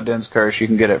curious about Den's Curse, you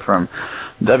can get it from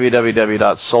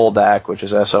www.soldak, which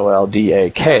is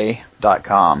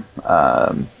SOLDAK.com.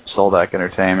 Soldak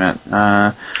Entertainment.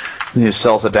 He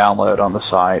sells a download on the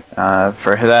site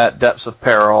for that, Depths of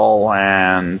Peril,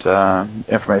 and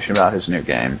information about his new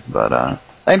game. But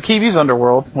and Kiwi's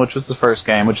Underworld, which was the first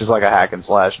game, which is like a hack and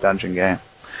slash dungeon game.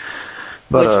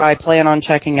 But, Which I plan on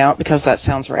checking out because that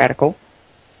sounds radical.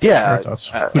 Yeah.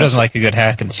 Who doesn't like a good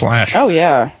hack and slash? Oh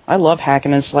yeah, I love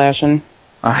hacking and slashing.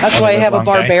 That's why I have a Long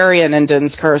guy. barbarian in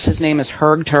Den's Curse. His name is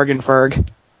Herg Turgenferg.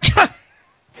 God,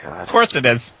 Of course it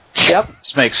is. Yep,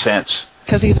 this makes sense.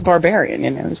 because he's a barbarian.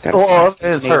 He's got. Well, a it's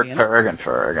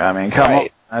Ferg. I mean, come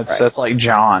Right, on. That's like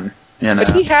John. You know.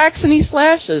 But he hacks and he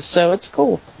slashes, so it's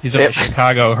cool. He's a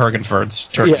Chicago Hergenford's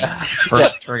Turgen. Yeah.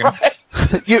 Turgen.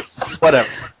 You whatever.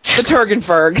 The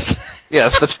Turgenfergs.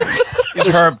 Yes, He's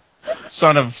Herb,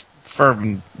 son of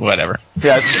Fervin, whatever.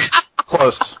 yeah, it's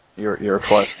close. You're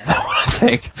close. I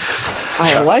think.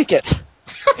 I like it.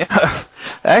 Yeah.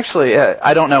 Actually,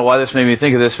 I don't know why this made me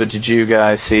think of this, but did you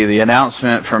guys see the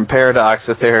announcement from Paradox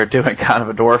that they're doing kind of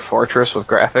a Dwarf Fortress with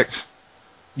graphics?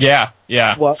 Yeah.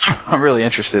 Well, I'm really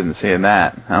interested in seeing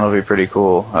that. That'll be pretty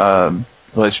cool.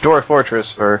 Which Dwarf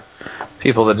Fortress, for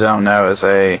people that don't know, is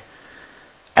a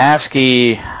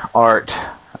ASCII art,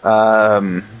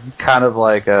 kind of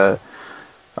like a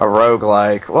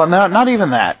roguelike. Well, no, not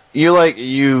even that.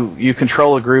 You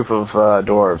control a group of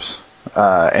dwarves,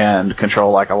 and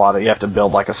control like a lot of. You have to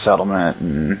build like a settlement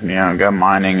and go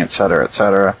mining, et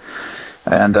cetera,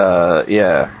 and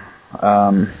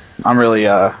I'm really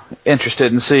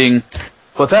interested in seeing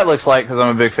what that looks like because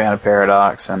I'm a big fan of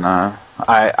Paradox, and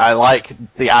I like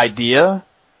the idea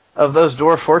of those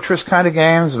Dwarf Fortress kind of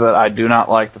games, but I do not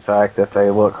like the fact that they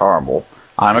look horrible.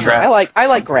 I'm a I like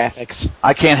graphics.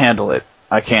 I can't handle it.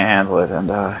 And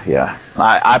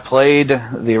I played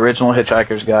the original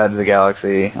Hitchhiker's Guide to the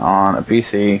Galaxy on a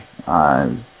PC.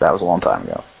 That was a long time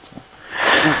ago. So.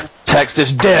 Text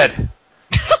is dead.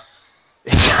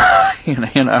 you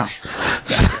know.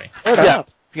 Up,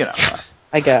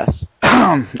 I guess.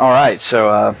 All right,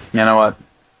 so you know what?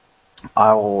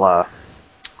 I will.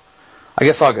 I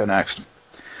guess I'll go next.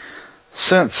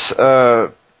 Since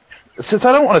I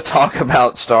don't want to talk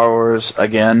about Star Wars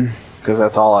again, because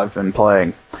that's all I've been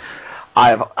playing,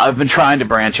 I've been trying to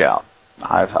branch out.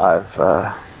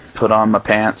 I've put on my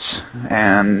pants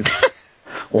and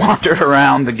wandered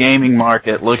around the gaming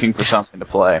market looking for something to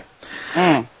play.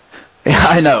 Yeah,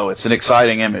 I know, it's an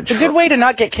exciting image. It's a good way to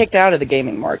not get kicked out of the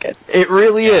gaming market. It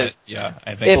really is. Yeah,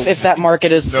 I think. If that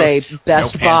market is, say, Best no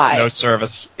pants, Buy. no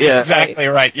service. Yeah. Exactly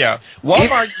right, yeah.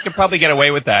 Walmart, you could probably get away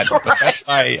with that, but Best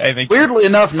Buy, I think. Weirdly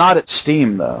enough, not at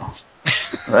Steam, though.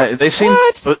 Right? They seem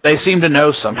to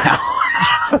know somehow.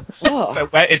 Oh.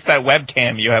 It's that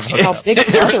webcam you have hooked How up. big is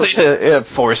that?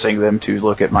 Forcing them to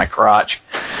look at my crotch.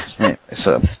 Anyway,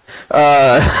 so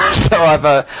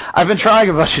I've been trying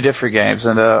a bunch of different games,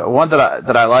 and one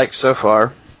that I like so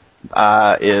far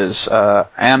is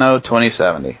Anno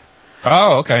 2070.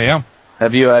 Oh, okay, yeah.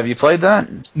 Have you played that?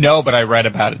 No, but I read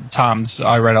about it.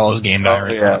 I read all his game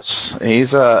diaries. Yes,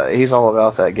 he's all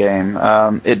about that game.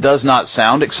 It does not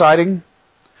sound exciting.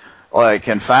 Like,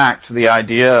 in fact, the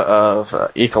idea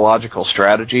of ecological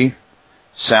strategy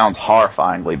sounds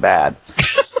horrifyingly bad.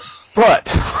 But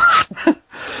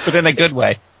in a good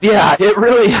way. Yeah, it's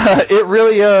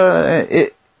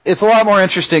a lot more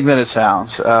interesting than it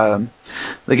sounds. The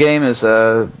game is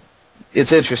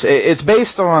it's interesting. It's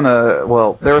based on there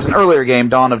was an earlier game,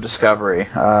 Dawn of Discovery, it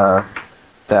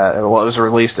was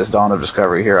released as Dawn of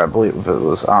Discovery here. I believe it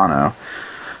was Anno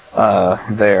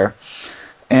there,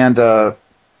 and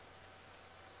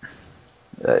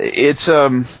it's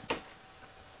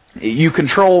you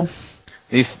control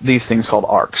these things called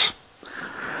arcs.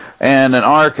 And an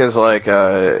arc is like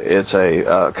it's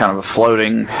a kind of a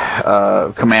floating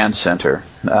command center.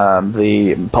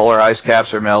 The polar ice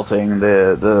caps are melting.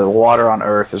 The water on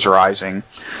Earth is rising,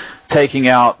 taking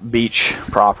out beach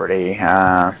property.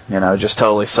 Just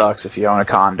totally sucks if you own a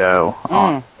condo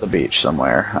on the beach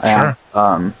somewhere.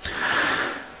 Sure.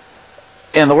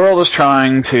 And the world is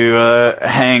trying to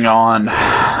hang on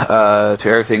to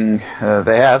everything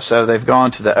they have, so they've gone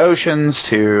to the oceans,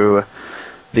 to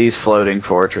these floating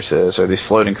fortresses or these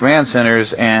floating command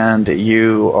centers, and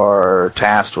you are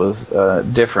tasked with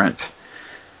different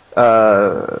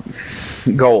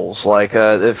goals. Like,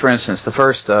 for instance, the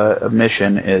first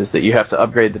mission is that you have to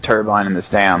upgrade the turbine in this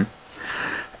dam.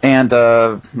 And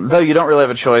though you don't really have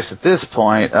a choice at this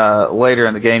point, later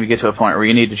in the game you get to a point where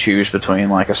you need to choose between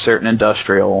like a certain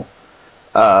industrial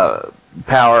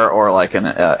power or like an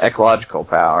ecological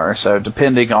power. So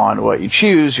depending on what you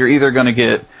choose, you're either going to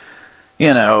get,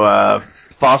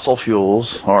 fossil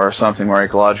fuels or something more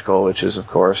ecological, which is of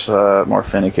course more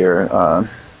finicky or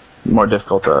more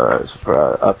difficult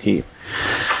for upkeep.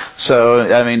 So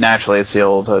I mean, naturally, it's the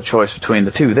old choice between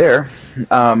the two there.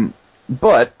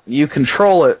 But you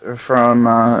control it from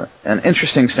an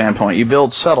interesting standpoint. You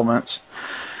build settlements.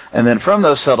 And then from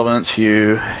those settlements,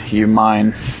 you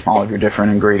mine all of your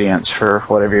different ingredients for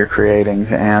whatever you're creating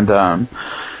and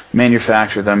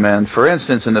manufacture them. And for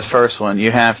instance, in the first one,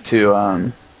 you have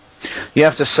to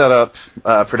set up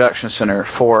a production center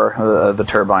for the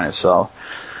turbine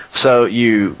itself. So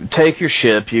you take your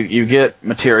ship, you get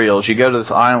materials, you go to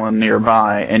this island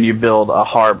nearby, and you build a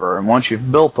harbor. And once you've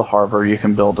built the harbor, you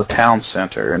can build a town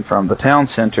center. And from the town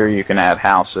center, you can add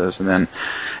houses. And then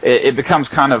it becomes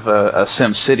kind of a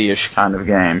SimCity-ish kind of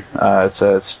game. It's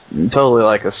totally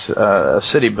like a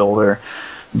city builder,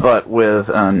 but with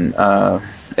an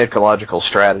ecological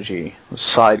strategy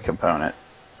side component.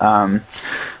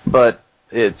 But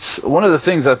it's one of the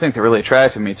things I think that really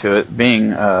attracted me to it,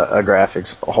 being a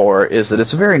graphics horror, is that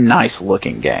it's a very nice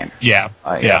looking game. Yeah,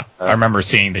 I remember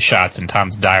seeing the shots in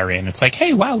Tom's diary, and it's like,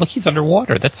 hey, wow, look, he's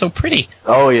underwater. That's so pretty.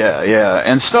 Oh yeah,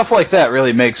 and stuff like that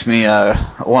really makes me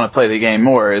want to play the game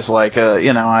more. Is like,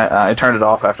 I turned it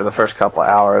off after the first couple of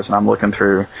hours, and I'm looking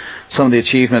through some of the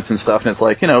achievements and stuff, and it's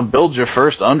like, build your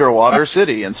first underwater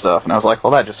city and stuff, and I was like,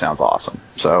 well, that just sounds awesome.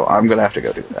 So I'm gonna have to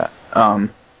go do that.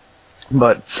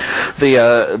 But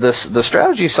the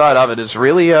strategy side of it is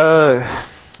really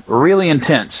really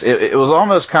intense. It was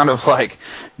almost kind of like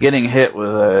getting hit with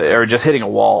or just hitting a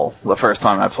wall the first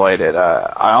time I played it.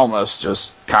 I almost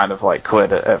just kind of like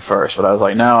quit at first, but I was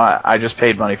like, no, I just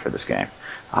paid money for this game.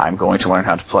 I'm going to learn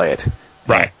how to play it.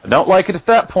 Right. I don't like it at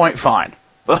that point, fine,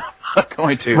 but I'm not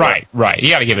going to. Right.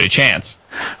 You got to give it a chance.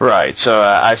 Right, so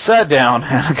I sat down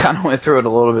and I kind of went through it a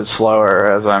little bit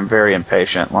slower as I'm very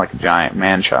impatient, like a giant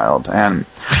man-child, and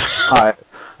I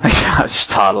was just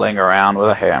toddling around with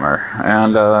a hammer,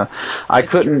 and I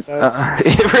couldn't.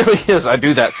 It really is. I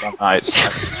do that some nights.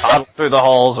 I toddle through the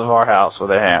halls of our house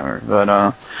with a hammer, but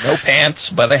no pants,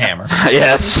 but a hammer.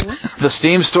 Yes, the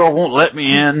Steam store won't let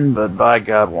me in, but by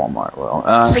God, Walmart will.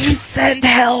 Please send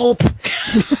help. Call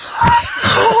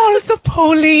the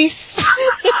police.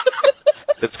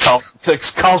 It's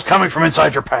calls coming from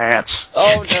inside your pants.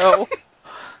 Oh no.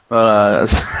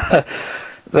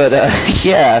 But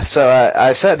yeah, so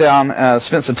I sat down,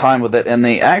 spent some time with it, and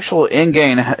the actual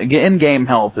in-game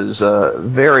help is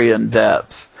very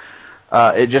in-depth.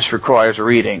 It just requires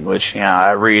reading, which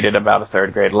I read at about a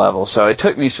 3rd grade level, so it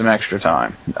took me some extra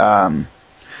time.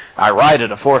 I write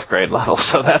at a 4th grade level,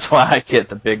 so that's why I get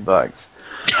the big bugs.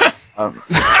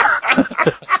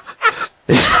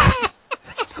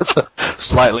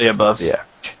 Slightly above the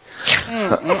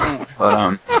average.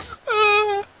 But,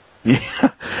 yeah.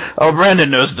 Oh, Brandon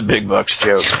knows the big bucks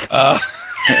joke.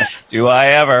 Do I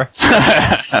ever?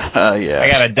 Yeah. I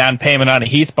got a down payment on a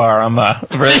Heath bar. I'm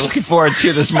really looking forward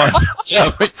to this month.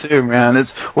 Yeah, me too, man.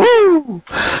 It's woo.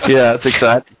 Yeah, it's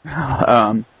exciting.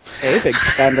 Hey, big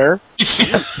spender.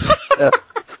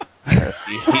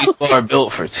 Heath bar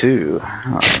built for 2.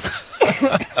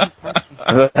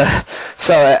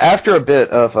 So after a bit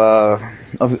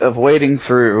of wading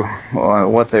through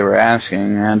what they were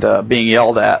asking and being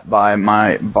yelled at by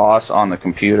my boss on the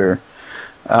computer,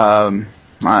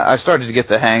 I started to get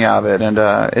the hang of it, and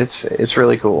it's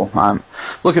really cool. I'm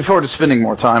looking forward to spending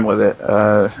more time with it,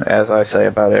 as I say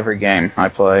about every game I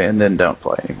play and then don't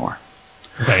play anymore.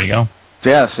 There you go.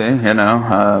 Yeah, see,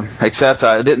 except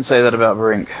I didn't say that about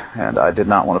Brink, and I did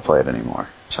not want to play it anymore.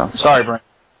 So, sorry, Brink.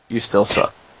 You still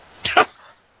suck.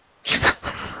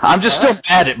 I'm just still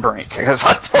mad at Brink, because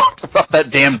I talked about that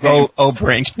damn game. Oh,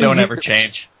 Brink, don't ever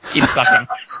change. Keep sucking.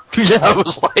 Yeah, I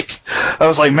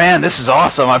was like, man, this is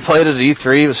awesome. I played it at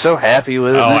E3, was so happy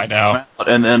with it. Oh, I know.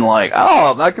 And then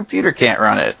my computer can't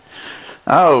run it.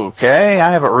 Okay,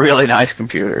 I have a really nice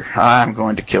computer. I'm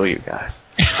going to kill you guys.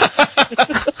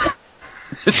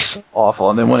 It's awful.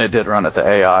 And then when it did run it, the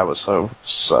AI was so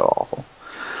awful.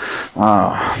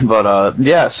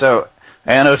 Yeah, so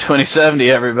Anno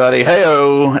 2070, everybody.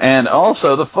 Hey-oh! And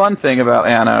also, the fun thing about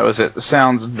Anno is it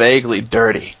sounds vaguely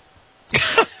dirty.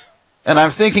 And I'm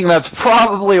thinking that's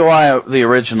probably why the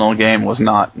original game was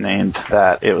not named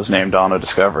that. It was named Anno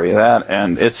Discovery.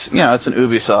 And it's an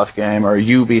Ubisoft game, or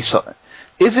Ubisoft.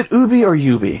 Is it Ubi or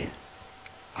Ubi?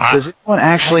 Does anyone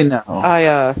actually know?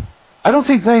 I don't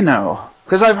think they know.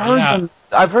 Because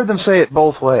I've heard them say it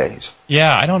both ways.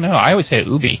 Yeah, I don't know. I always say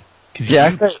Ubi. Because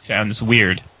Ubi sounds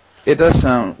weird. It does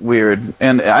sound weird,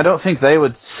 and I don't think they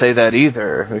would say that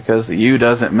either, because the U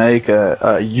doesn't make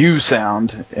a U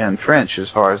sound in French,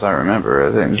 as far as I remember.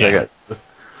 I think they got the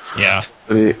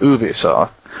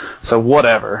Ubisoft. So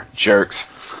whatever,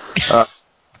 jerks.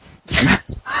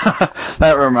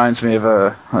 That reminds me of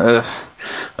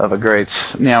a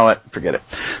great. Now what? Forget it.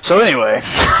 So anyway,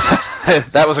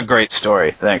 that was a great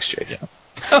story. Thanks, Jason.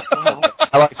 Yeah.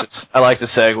 I like to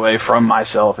segue from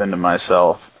myself into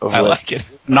myself. I like it.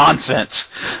 Nonsense.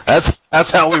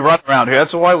 That's how we run around here.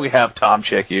 That's why we have Tom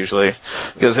Chick usually,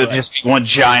 because it's just one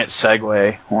giant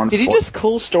segue. Did you just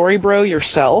cool story bro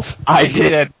yourself? I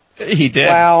did. He did.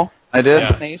 Wow. I did.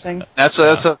 That's amazing. That's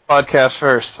a podcast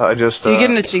first. I just. Do you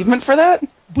get an achievement for that?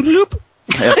 Bloop.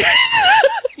 Yeah.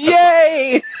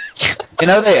 Yay! You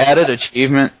know they added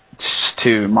achievements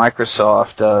to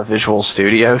Microsoft Visual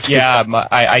Studio. Yeah,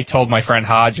 I told my friend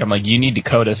Hodge, I'm like, you need to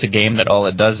code us a game that all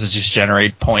it does is just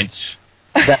generate points.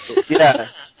 Yeah.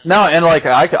 No, and like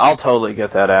I'll totally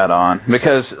get that add-on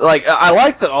because like I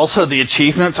like that. Also, the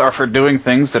achievements are for doing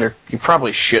things that you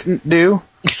probably shouldn't do.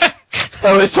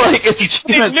 So it's like it's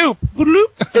achievement loop,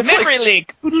 memory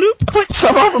leak, It's like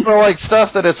some of them are like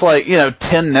stuff that it's like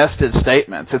 10 nested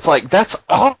statements. It's like that's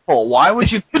awful. Why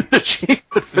would you get an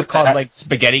achievement for called that? like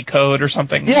spaghetti code or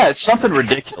something? Yeah, it's something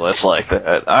ridiculous like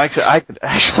that. I could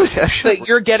actually.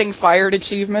 You're getting fired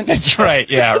achievement. That's right.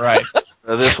 Yeah, right.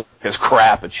 This is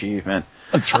crap achievement.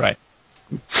 That's right.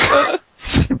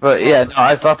 But yeah, no,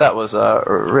 I thought that was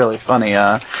really funny.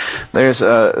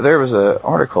 There was an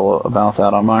article about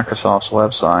that on Microsoft's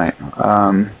website.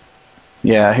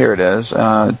 Yeah, here it is.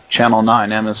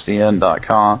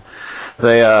 Channel9MSDN.com.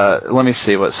 They let me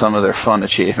see what some of their fun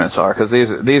achievements are, because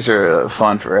these are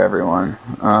fun for everyone.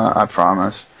 I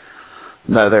promise.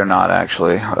 No, they're not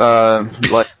actually.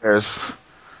 Like there's.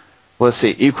 Let's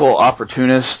see, equal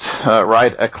opportunist,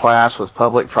 write a class with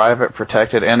public, private,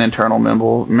 protected, and internal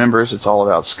members. It's all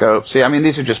about scope. See, I mean,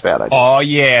 these are just bad ideas. Oh,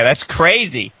 yeah, that's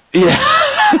crazy. Yeah.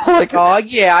 Oh,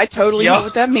 yeah, I totally know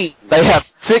what that means. They have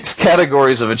 6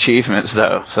 categories of achievements,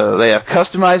 though. So they have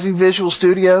customizing Visual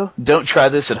Studio, don't try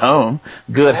this at home,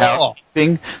 good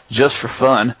housekeeping, just for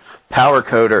fun, power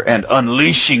coder, and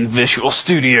unleashing Visual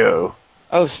Studio.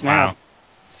 Oh, snap. Wow.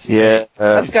 Yeah.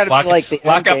 That's got to be like the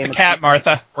lock up the cat,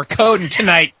 Martha. We're coding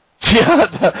tonight.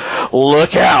 Yeah,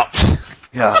 look out.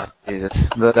 God, Jesus.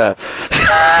 But,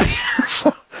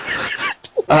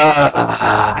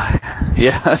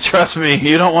 yeah, trust me,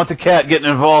 you don't want the cat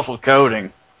getting involved with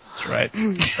coding. That's right.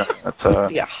 That's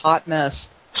be a hot mess.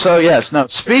 So, yes, no,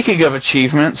 speaking of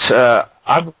achievements, I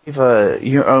believe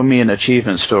you owe me an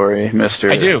achievement story,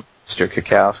 Mr. I do. Mr.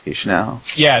 Kukowski Schnell.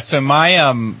 Yeah, so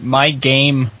my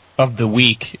game of the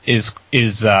week is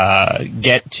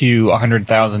get to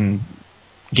 100,000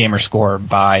 gamer score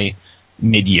by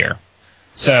mid-year.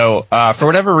 So for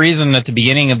whatever reason, at the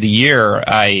beginning of the year,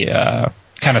 I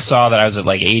kind of saw that I was at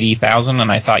like 80,000,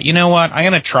 and I thought, you know what, I'm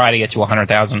gonna try to get to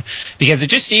 100,000 because it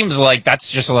just seems like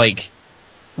that's just like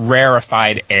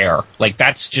rarefied air. Like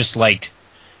that's just like.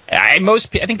 I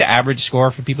think the average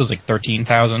score for people is like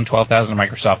 13,000, 12,000.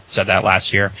 Microsoft said that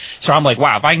last year. So I'm like,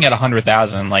 wow, if I can get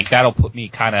 100,000, like that'll put me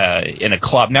kind of in a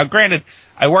club. Now, granted,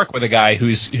 I work with a guy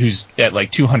who's at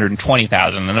like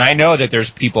 220,000, and I know that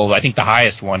there's people. I think the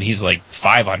highest one, he's like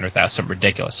 500,000, something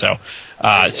ridiculous. So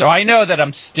I know that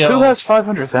I'm still. Who has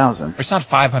 500,000? It's not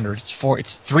 500. It's 4.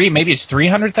 It's 3. Maybe it's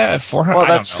 300,000. 400. Well,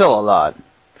 that's still a lot.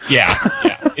 Yeah.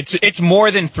 It's more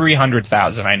than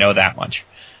 300,000. I know that much.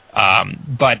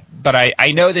 But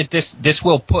I know that this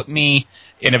will put me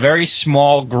in a very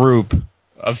small group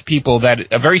of people,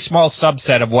 a very small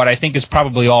subset of what I think is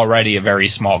probably already a very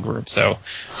small group. So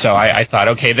I thought,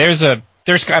 okay,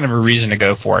 there's kind of a reason to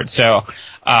go for it. So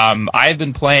I've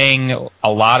been playing a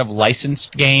lot of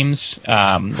licensed games,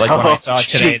 like when I saw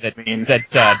today that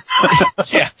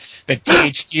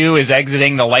THQ is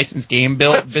exiting the licensed game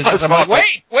business. I'm like,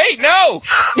 wait, no!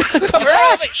 Where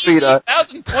are all the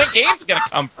 80,000-point games going to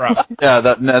come from? Yeah,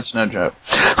 that's no joke.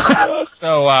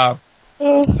 So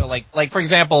like for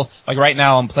example, like right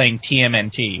now I'm playing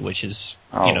TMNT, which is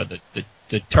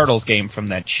the Turtles game from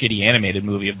that shitty animated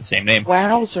movie of the same name.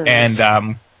 Wowzers!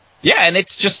 And and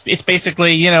it's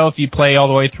basically, if you play all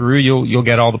the way through, you'll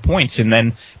get all the points,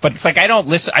 but it's like I don't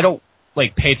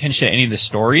like pay attention to any of the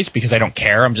stories because I don't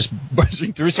care. I'm just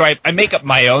buzzing through, so I make up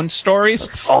my own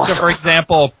stories. Awesome. So for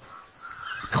example,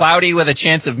 Cloudy with a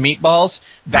Chance of Meatballs,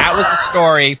 that was a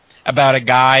story about a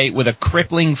guy with a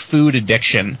crippling food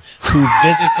addiction who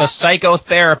visits a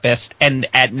psychotherapist, and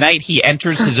at night he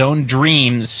enters his own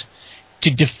dreams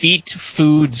to defeat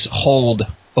food's hold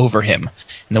over him.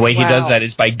 And the way he does that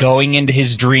is by going into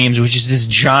his dreams, which is this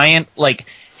giant, like,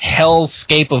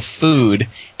 hellscape of food,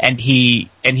 and he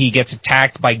gets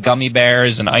attacked by gummy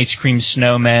bears and ice cream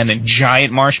snowmen and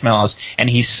giant marshmallows, and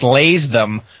he slays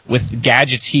them with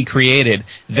gadgets he created,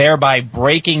 thereby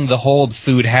breaking the hold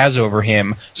food has over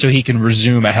him so he can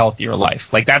resume a healthier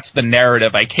life. Like, that's the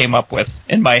narrative I came up with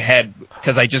in my head,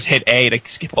 because I just hit A to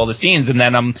skip all the scenes, and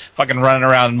then I'm fucking running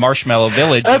around Marshmallow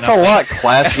Village. That's a lot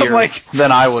classier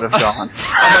than I would have gone.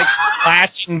 I'm like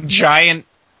slashing giant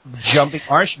jumping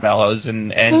marshmallows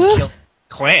and kill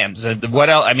clams. What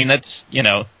else? I mean, that's,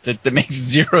 that makes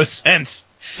zero sense.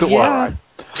 Yeah.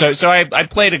 So I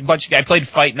played I played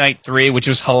Fight Night 3, which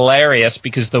was hilarious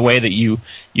because the way that you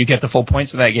get the full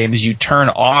points of that game is you turn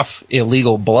off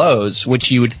illegal blows,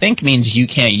 which you would think means you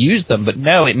can't use them, but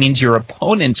no, it means your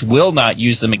opponents will not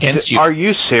use them against you. Are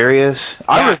you serious?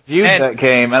 I reviewed that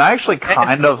game, and I actually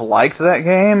kind of liked that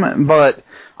game, but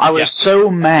I was so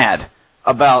mad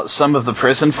about some of the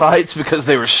prison fights because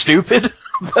they were stupid.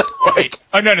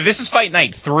 No, this is Fight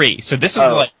Night 3, so this is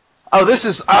this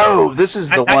is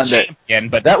the one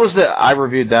that was I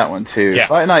reviewed that one too. Yeah.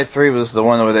 Fight Night 3 was the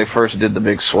one where they first did the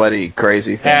big sweaty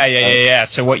crazy thing. Yeah.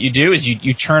 So what you do is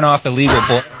you turn off illegal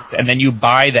blows, and then you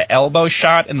buy the elbow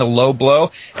shot and the low blow,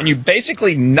 and you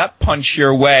basically nut punch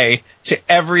your way to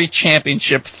every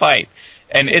championship fight.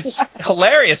 And it's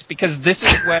hilarious because this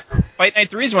is when Fight Night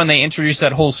 3 is when they introduced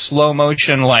that whole slow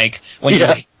motion, like when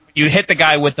you hit the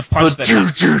guy with the punch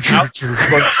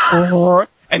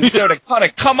and so to kind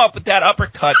of come up with that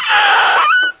uppercut,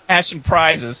 cash and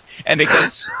prizes, and it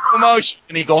goes slow motion,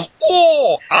 and he goes,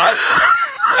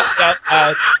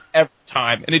 every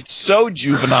time, and it's so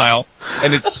juvenile,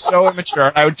 and it's so immature.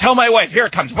 And I would tell my wife, "Here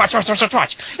it comes! Watch!" And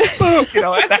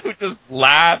I would just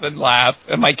laugh and laugh,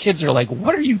 and my kids are like,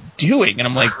 "What are you doing?" And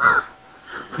I'm like,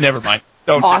 "Never mind.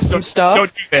 Don't stuff.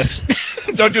 Don't do this.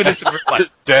 Don't do this in real life."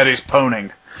 Daddy's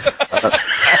poning.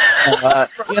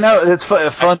 It's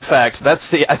a fun fact. I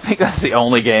think that's the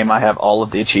only game I have all of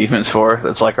the achievements for.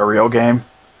 That's like a real game.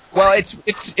 Well, it's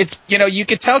you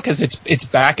could tell because it's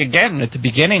back again at the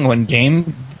beginning when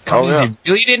game companies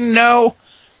really didn't know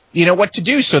what to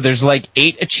do. So there's like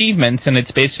 8 achievements, and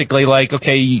it's basically like,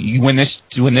 okay, you win this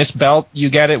belt, you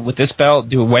get it. With this belt,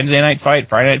 do a Wednesday night fight,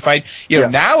 Friday night fight.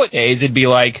 Nowadays it'd be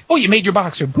like, oh, you made your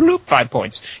boxer, bloop, 5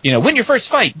 points. Win your first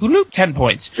fight, bloop, 10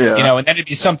 points. Yeah. And then it'd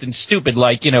be something stupid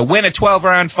like, win a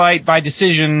 12-round fight by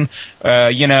decision,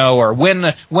 or win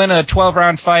a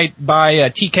 12-round fight by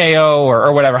TKO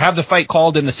or whatever. Have the fight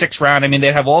called in the 6th round. I mean,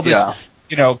 they'd have all this,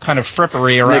 kind of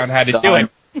frippery around how to do it.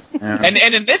 Yeah. And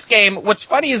in this game, what's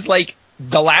funny is like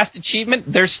the last achievement,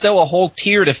 there's still a whole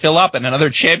tier to fill up and another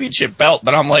championship belt,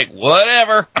 but I'm like,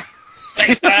 whatever.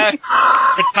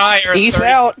 Retire. Peace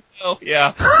out.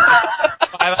 Yeah.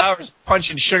 5 hours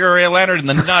punching Sugar Ray Leonard in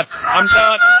the nuts. I'm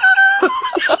done.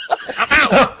 I'm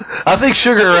out. I think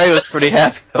Sugar Ray was pretty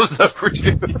happy I was over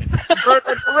too.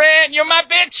 Ren, you're my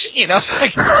bitch.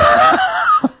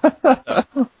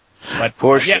 But,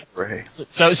 poor Sugar Ray.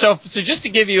 So just to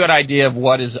give you an idea of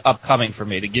what is upcoming for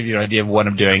me, to give you an idea of what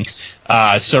I'm doing.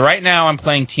 So right now I'm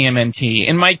playing TMNT.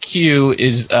 In my queue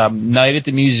is Night at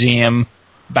the Museum,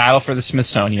 Battle for the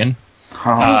Smithsonian.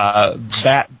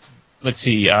 Let's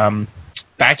see,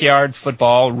 Backyard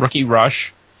Football, Rookie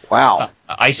Rush. Wow.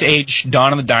 Ice Age,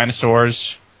 Dawn of the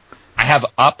Dinosaurs. I have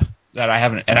Up that I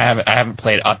haven't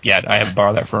played Up yet. I have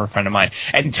borrowed that from a friend of mine.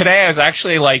 And today I was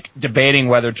actually like debating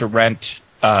whether to rent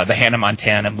the Hannah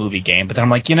Montana movie game, but then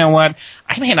I'm like, you know what?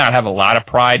 I may not have a lot of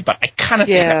pride, but I kind of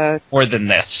think I'm more than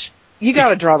this. You got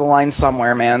to draw the line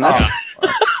somewhere, man.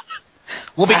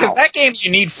 Well, because that game you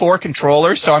need 4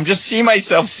 controllers, so I'm just seeing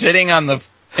myself sitting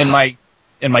in my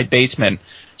basement,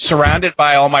 surrounded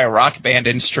by all my Rock Band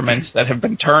instruments that have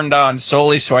been turned on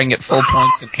solely so I can get full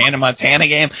points in Hannah Montana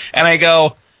game, and I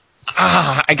go,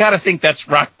 I gotta think that's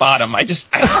rock bottom. That's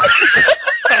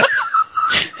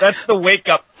the wake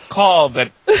up call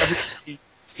that everybody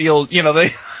feel. They.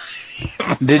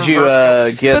 Did you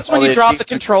get? That's when you drop the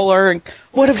controller and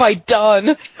what have I done?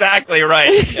 Exactly right.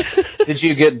 Did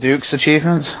you get Duke's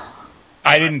achievements?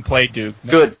 I didn't play Duke.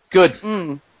 No. Good.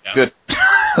 Yeah. Good.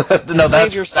 No,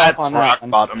 that's rock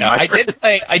bottom. No,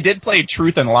 I did play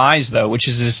Truth and Lies though, which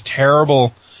is this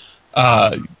terrible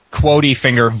quotey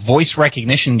finger voice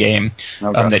recognition game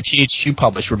that THQ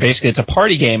published, where basically it's a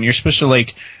party game. You're supposed to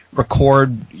like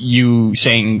record you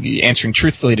answering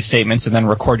truthfully to statements, and then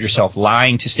record yourself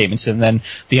lying to statements, and then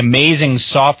the amazing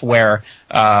software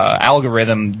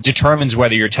algorithm determines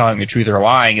whether you're telling the truth or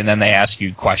lying, and then they ask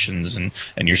you questions, and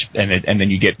then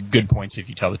you get good points if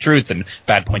you tell the truth and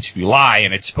bad points if you lie,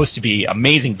 and it's supposed to be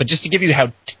amazing. But just to give you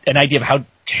an idea of how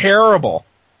terrible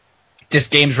this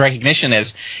game's recognition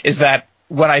is that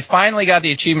when I finally got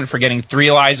the achievement for getting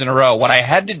 3 lies in a row, what I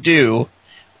had to do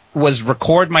was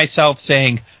record myself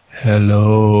saying,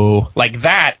 hello, like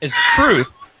that is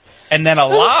truth. And then a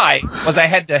lie was I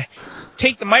had to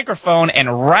take the microphone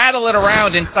and rattle it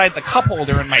around inside the cup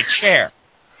holder in my chair.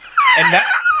 And that's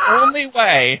the only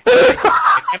way.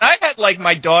 And I had, like,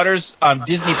 my daughter's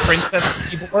Disney Princess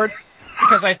keyboard,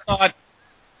 because I thought,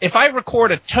 if I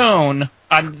record a tone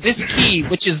on this key,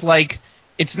 which is like,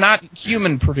 it's not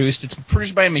human produced, it's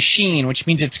produced by a machine, which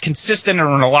means it's consistent and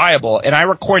reliable, and I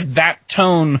record that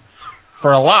tone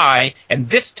for a lie, and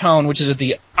this tone, which is at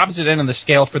the opposite end of the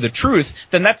scale for the truth,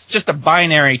 then that's just a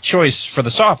binary choice for the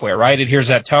software, right? It hears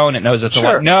that tone, it knows it's a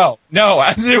lie. No,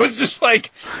 it was just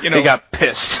like, He got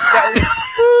pissed.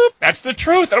 that's the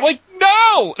truth. And I'm like,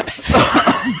 no!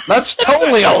 That's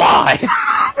totally a lie.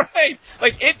 Right.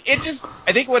 Like, it just,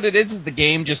 I think what it is the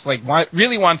game just, like,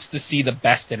 really wants to see the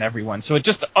best in everyone. So it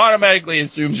just automatically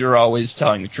assumes you're always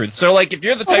telling the truth. So, like, if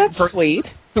you're the type of person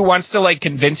sweet. who wants to, like,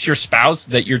 convince your spouse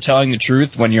that you're telling the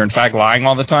truth when you're in fact lying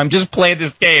all the time, just play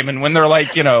this game. And when they're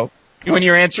like, when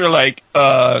your answer like,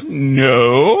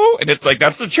 no, and it's like,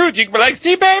 that's the truth, you can be like,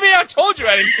 see, baby, I told you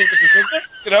I didn't sleep with your sister.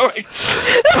 Like,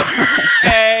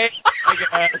 hey, I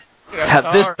guess.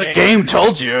 The game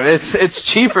told you. It's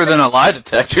cheaper than a lie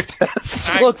detector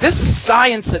test. Look, this is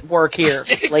science at work here,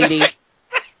 lady.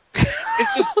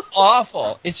 It's just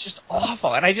awful. It's just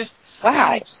awful. And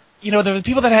wow. There were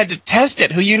people that had to test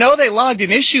it who, they logged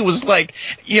an issue was like,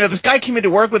 this guy came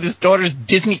into work with his daughter's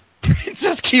Disney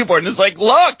Princess keyboard and is like,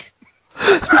 look,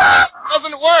 it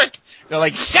doesn't work. They're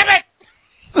like, ship it!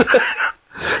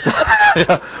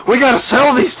 We gotta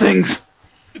sell these things.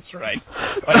 That's right.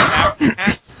 But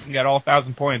you got all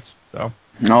 1,000 points. So.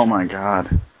 Oh my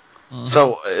god.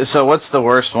 Mm-hmm. So what's the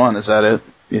worst one? Is that it?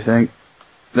 You think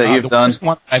that you've done? Worst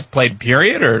one I've played,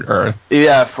 period, or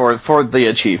yeah, for the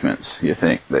achievements. You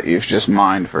think that you've just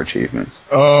mined for achievements?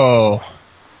 Oh,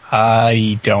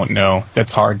 I don't know.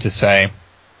 That's hard to say.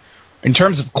 In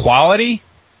terms of quality,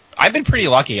 I've been pretty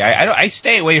lucky. I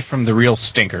stay away from the real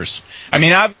stinkers. I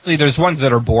mean, obviously, there's ones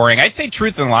that are boring. I'd say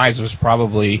Truth and Lies was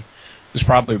probably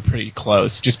pretty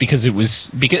close, just because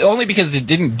because it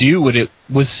didn't do what it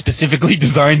was specifically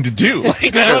designed to do.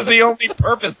 Like, that was the only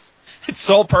purpose. Its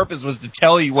sole purpose was to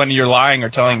tell you when you're lying or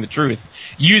telling the truth,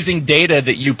 using data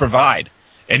that you provide.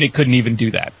 And it couldn't even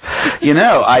do that.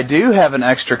 I do have an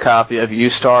extra copy of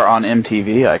U-Star on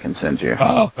MTV I can send you.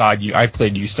 Oh, God, I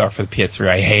played U-Star for the PS3.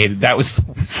 I hated it. That was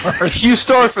the worst.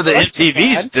 U-Star for the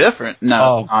MTV is different.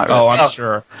 No. I'm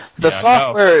sure. The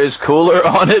software is cooler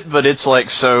on it, but it's like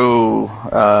so...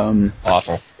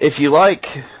 awful. If you like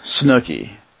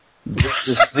Snooki, this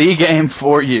is the game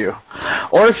for you.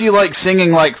 Or if you like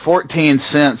singing like 14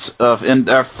 seconds of In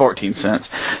the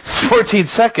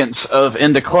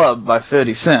Club by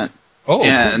 50 Cent. Oh,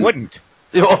 who wouldn't?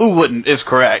 Who wouldn't is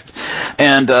correct.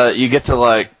 And you get to,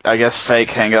 like, I guess,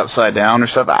 fake hang upside down or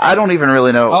something. I don't even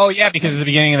really know. Oh, yeah, because at the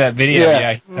beginning of that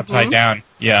video, he's upside down.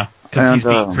 Yeah, because he's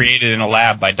being created in a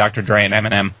lab by Dr. Dre and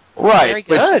Eminem. Right,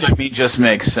 which to me just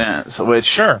makes sense.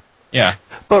 Sure. Yeah.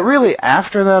 But really,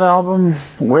 after that album,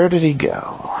 where did he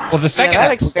go? Well, the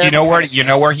second, you know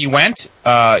where he went?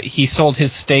 He sold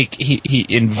his stake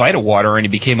in Vitawater, and he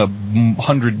became a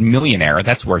 100 millionaire.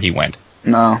 That's where he went.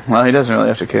 No, well, he doesn't really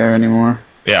have to care anymore.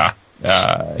 Yeah.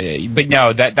 But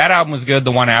no, that album was good.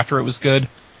 The one after it was good.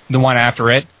 The one after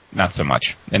it, not so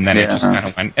much. And then it just kind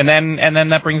of went. And then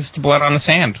that brings us to Blood on the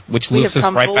Sand, which loops us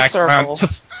right back around to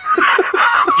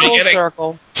full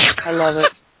circle. I love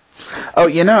it.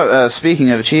 Oh,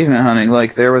 speaking of achievement hunting,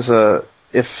 like, there was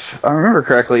if I remember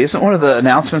correctly, isn't one of the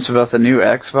announcements about the new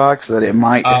Xbox that it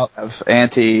might have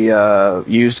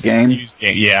anti-used game? Used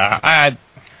game, yeah.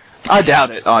 I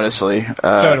doubt it, honestly.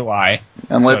 So do I.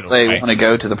 Unless they want to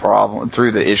go to the problem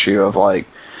through the issue of, like,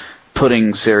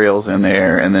 putting serials in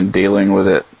there and then dealing with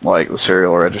it, like the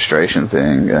serial registration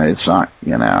thing. It's not,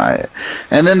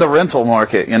 and then the rental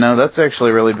market, that's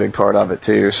actually a really big part of it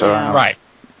too. So right.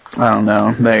 I don't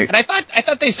know. And I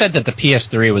thought they said that the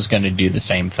PS3 was going to do the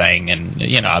same thing,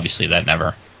 and obviously that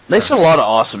never. They said a lot of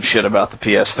awesome shit about the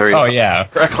PS3. Oh yeah,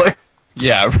 correctly.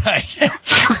 Yeah, right.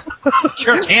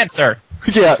 Cure cancer.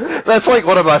 Yeah, that's like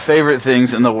one of my favorite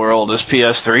things in the world is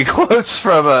PS3 quotes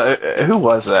from who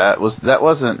was that? It was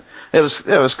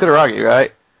Kutaragi,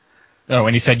 right? Oh,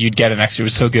 when he said it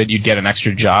was so good you'd get an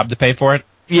extra job to pay for it.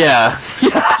 Yeah.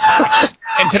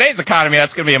 In today's economy,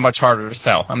 that's going to be much harder to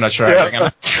sell. I'm not sure.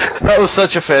 That was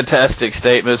such a fantastic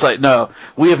statement. It's like, no,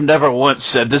 we have never once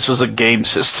said this was a game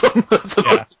system. That's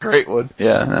a great one.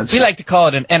 Yeah, we like to call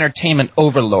it an entertainment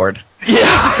overlord.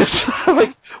 Yeah, it's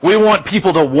like we want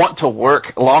people to want to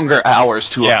work longer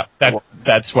hours to. Yeah,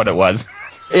 that's what it was.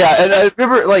 Yeah, and I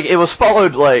remember, like, it was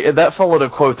followed, like, that followed a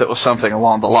quote that was something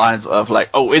along the lines of, like,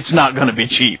 oh, it's not going to be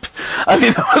cheap. I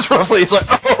mean, that was roughly, it's like,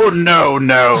 oh,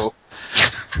 no.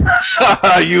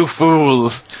 You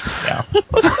fools. Yeah.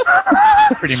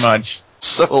 Pretty much.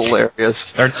 So hilarious.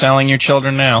 Start selling your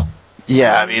children now.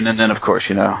 Yeah, I mean, and then, of course,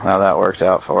 you know how that worked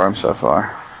out for him so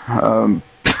far.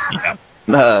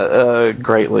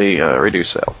 Greatly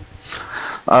reduced sales.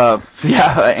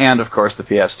 Yeah, and, of course, the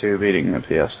PS2 beating the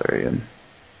PS3 in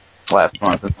last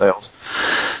month in sales.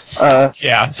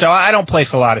 Yeah, so I don't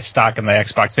place a lot of stock in the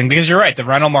Xbox thing because you're right. The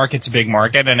rental market's a big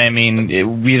market, and I mean,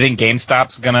 we think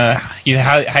GameStop's gonna. How do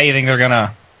you think they're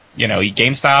gonna? You know,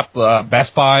 GameStop,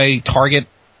 Best Buy, Target.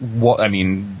 I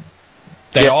mean,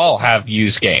 they all have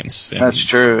used games. That's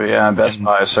true. Yeah, Best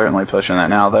Buy is certainly pushing that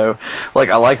now, though. Like,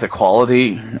 I like the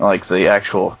quality, like the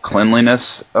actual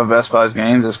cleanliness of Best Buy's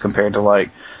games as compared to like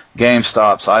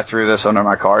GameStop's. I threw this under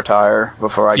my car tire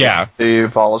before I get to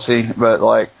policy, but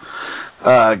like.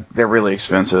 They're really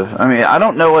expensive. I mean, I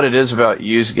don't know what it is about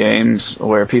used games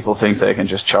where people think they can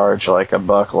just charge like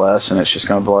 $1 less and it's just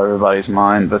going to blow everybody's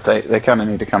mind, but they kind of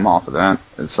need to come off of that.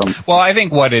 Well, I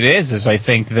think what it is I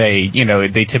think they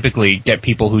typically get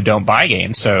people who don't buy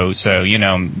games. So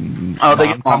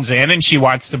mom comes in and she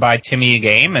wants to buy Timmy a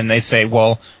game and they say,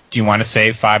 well, do you want to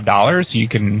save $5? You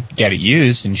can get it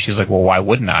used. And she's like, well, why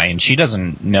wouldn't I? And she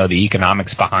doesn't know the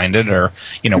economics behind it or,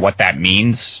 what that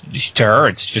means to her.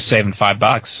 It's just saving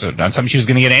 $5 so on something she was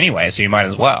going to get anyway, so you might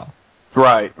as well.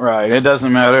 Right. It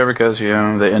doesn't matter because, the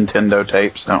Nintendo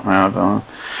tapes don't have...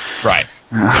 Right.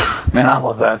 Man, I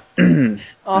love that.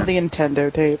 All the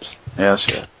Nintendo tapes.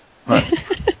 Yes. But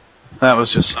that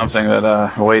was just something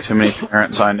that way too many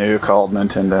parents I knew called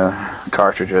Nintendo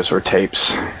cartridges or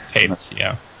tapes. Tapes,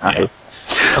 yeah.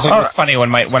 It's funny when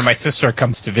my sister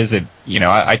comes to visit.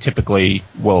 I typically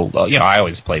will. I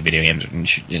always play video games,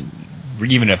 and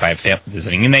even if I have family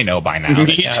visiting, and they know by now.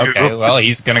 Okay, well,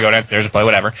 he's gonna go downstairs and play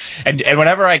whatever. And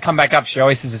whenever I come back up, she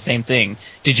always says the same thing.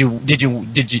 Did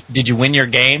you win your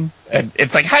game? And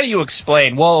it's like, how do you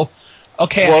explain? Well.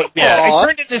 Okay, I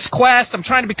turned in this quest. I'm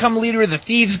trying to become leader of the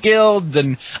Thieves Guild,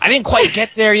 and I didn't quite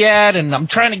get there yet, and I'm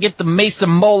trying to get the Mesa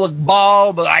Moloch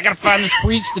ball, but I gotta find this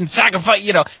priest and sacrifice,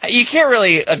 You can't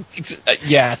really...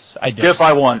 yes, I did. Yes,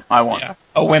 I won. Yeah.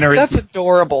 A winner That's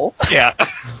adorable. Yeah.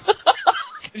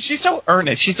 She's so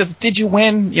earnest. She says, did you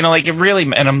win? It really...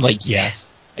 And I'm like,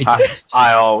 yes, I did.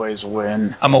 I always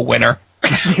win. I'm a winner.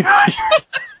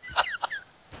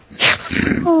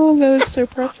 Oh, that is so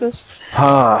precious.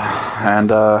 And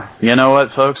you know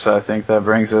what, folks? I think that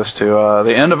brings us to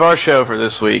the end of our show for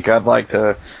this week. I'd like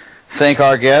to thank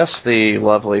our guest, the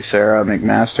lovely Sarah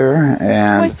McMaster,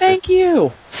 and why, thank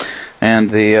you. And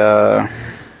the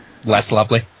less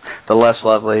lovely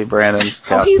Brandon.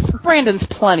 Brandon's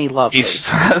plenty lovely. He's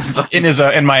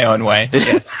in my own way.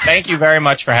 Yes. Thank you very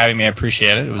much for having me. I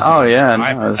appreciate it.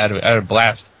 I had a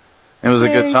blast. It was a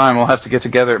good time. We'll have to get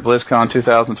together at BlizzCon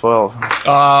 2012.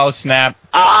 Oh, snap.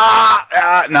 No,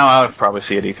 I'll probably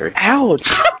see you at E3. Ouch.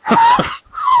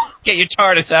 Get your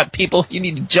TARDIS out, people. You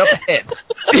need to jump ahead.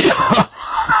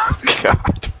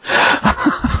 God.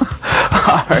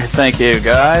 All right, thank you,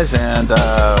 guys, and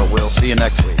we'll see you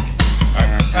next week. All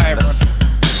right, bye, everyone.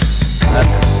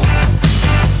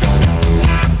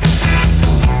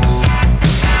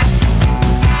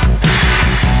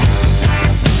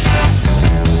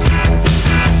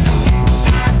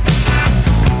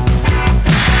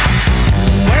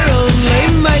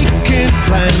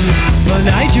 Plans for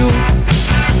Nigel.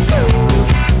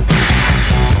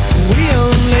 We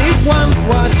only want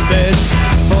what's best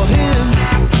for him.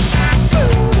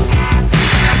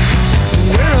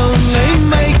 We're only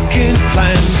making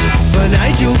plans for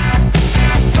Nigel.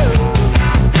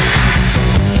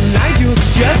 Nigel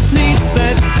just needs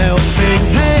that helping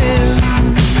hand.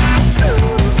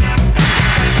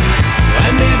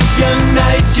 And if young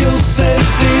Nigel says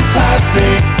he's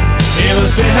happy, he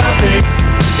must be happy.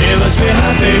 He must be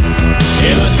happy, he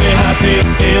must be happy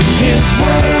in his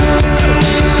world.